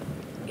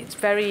 it's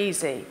very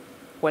easy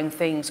when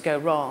things go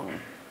wrong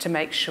to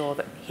make sure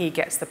that he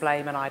gets the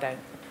blame and I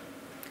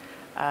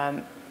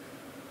don't.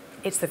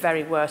 It's the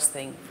very worst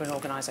thing for an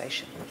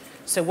organisation.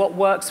 So what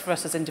works for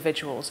us as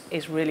individuals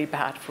is really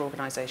bad for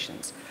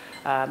organisations.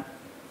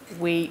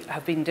 We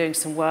have been doing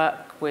some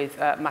work with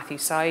Matthew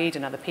Said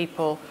and other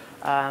people.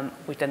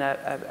 We've done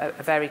a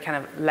very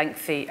kind of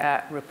lengthy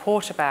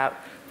report about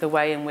the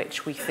way in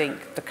which we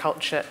think the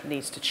culture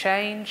needs to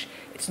change.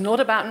 It's not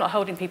about not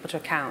holding people to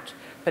account,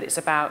 but it's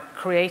about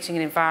creating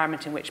an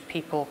environment in which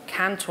people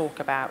can talk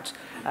about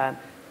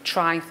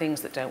trying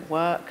things that don't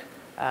work,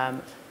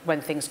 when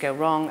things go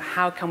wrong.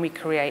 How can we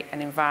create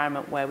an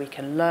environment where we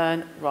can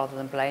learn rather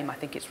than blame? I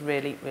think it's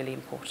really, really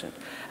important.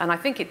 And I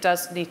think it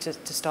does need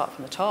to start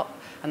from the top,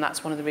 and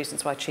that's one of the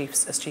reasons why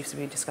chiefs have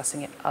been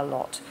discussing it a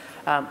lot.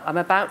 I'm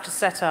about to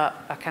set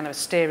up a kind of a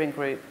steering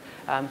group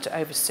to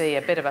oversee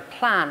a bit of a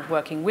plan,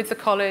 working with the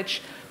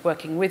college,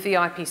 working with the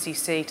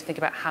IPCC to think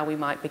about how we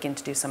might begin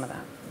to do some of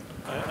that.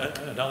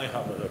 And I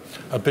have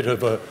a bit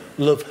of a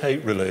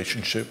love-hate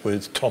relationship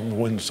with Tom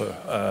Windsor.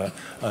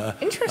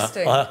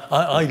 Interesting.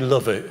 I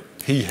love it.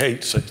 He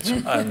hates it.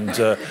 And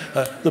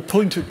the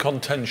point of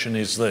contention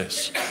is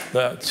this,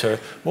 that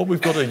what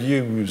we've got to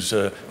use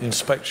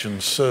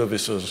inspection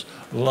services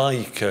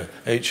like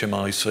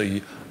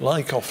HMIC,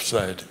 like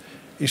Ofsted,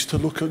 is to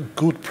look at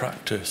good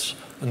practice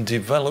and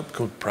develop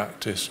good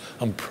practice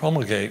and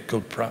promulgate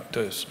good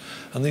practice.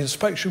 And the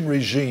inspection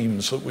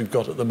regimes that we've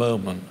got at the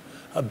moment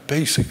are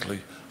basically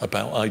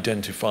about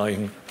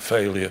identifying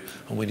failure,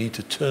 and we need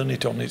to turn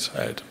it on its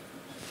head.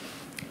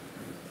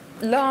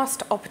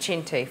 Last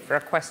opportunity for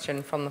a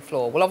question from the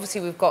floor. Well,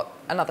 obviously we've got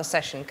another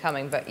session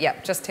coming, but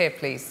yeah, just here,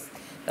 please.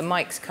 The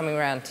mic's coming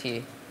around to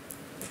you.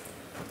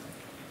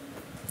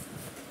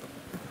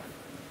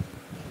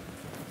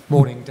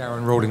 Morning,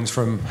 Darren Rawlings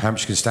from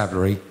Hampshire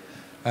Constabulary.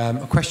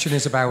 A question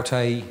is about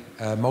a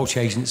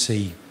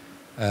multi-agency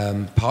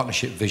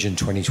partnership vision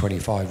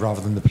 2025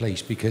 rather than the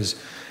police,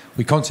 because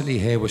we constantly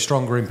hear we're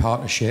stronger in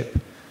partnership,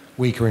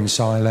 weaker in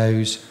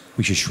silos,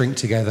 we should shrink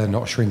together,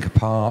 not shrink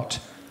apart.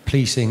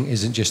 Policing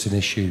isn't just an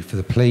issue for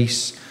the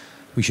police,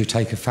 we should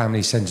take a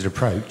family-centred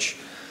approach.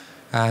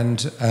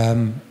 And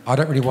I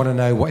don't really want to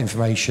know what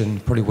information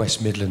probably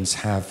West Midlands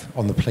have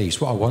on the police.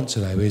 What I want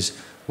to know is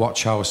what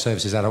child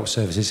services, adult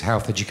services,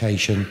 health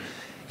education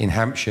in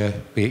Hampshire,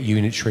 be it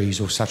unitaries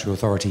or statutory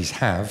authorities,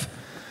 have.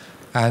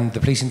 And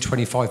the Policing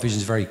 25 vision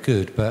is very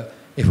good, but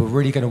if we're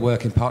really going to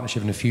work in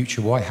partnership in the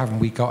future, why haven't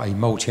we got a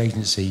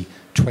multi-agency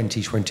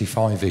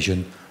 2025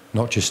 vision,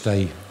 not just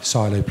a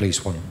silo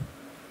police one?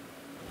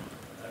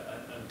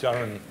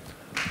 Darren,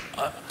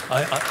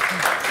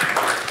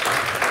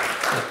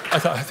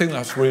 I think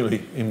that's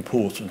really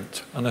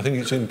important, and I think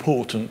it's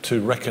important to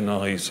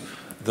recognise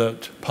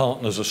that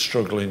partners are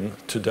struggling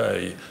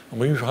today, and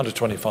we've had a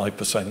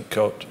 25%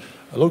 cut.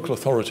 Local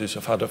authorities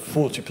have had a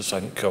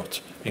 40%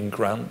 cut in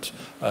grant.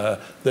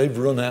 They've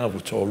run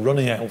out or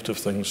running out of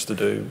things to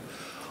do.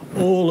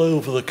 All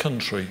over the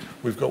country,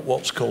 we've got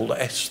what's called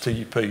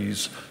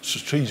STPs,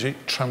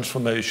 Strategic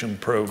Transformation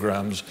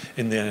Programmes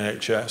in the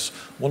NHS.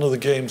 One of the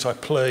games I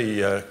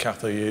play,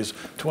 Cathy, is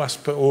to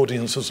ask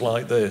audiences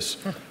like this,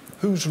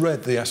 who's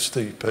read the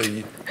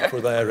STP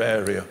for their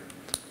area?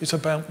 It's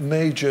about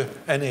major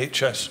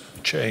NHS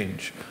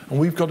change, and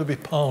we've got to be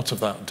part of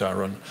that,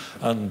 Darren.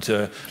 And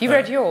you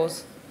read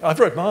yours? I've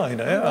read mine,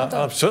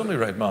 I've certainly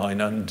read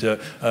mine, and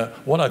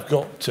what I've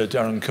got,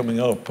 Darren, coming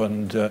up,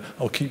 and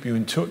I'll keep you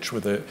in touch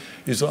with it,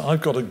 is that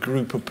I've got a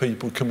group of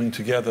people coming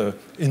together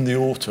in the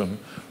autumn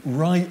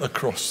right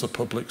across the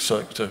public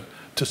sector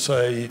to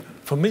say,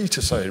 for me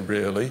to say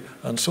really,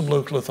 and some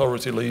local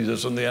authority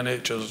leaders and the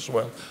NHS as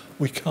well,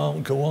 we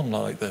can't go on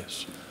like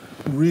this.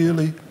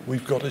 Really,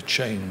 we've got to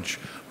change.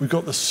 We've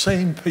got the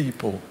same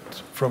people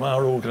from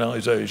our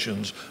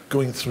organisations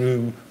going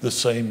through the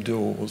same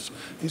doors.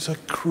 It's a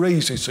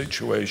crazy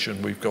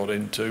situation we've got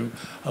into,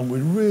 and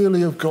we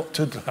really have got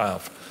to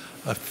have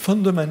a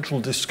fundamental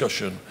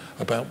discussion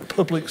about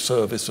public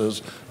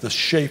services, the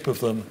shape of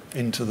them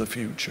into the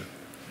future.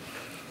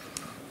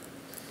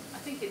 I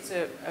think it's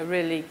a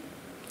really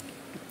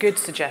good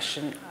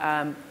suggestion.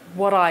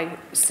 What I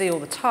see all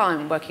the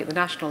time working at the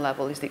national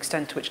level is the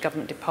extent to which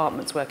government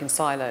departments work in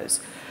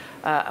silos.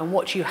 And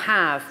what you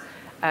have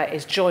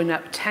is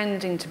join-up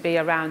tending to be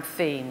around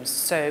themes.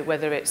 So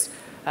whether it's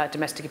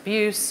domestic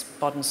abuse,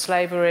 modern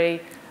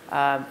slavery,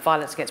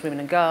 violence against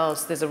women and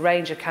girls, there's a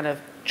range of kind of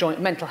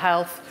mental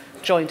health,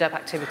 joined-up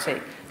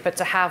activity. But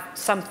to have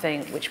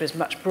something which was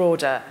much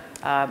broader,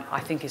 I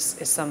think is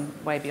some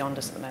way beyond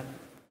us at the moment.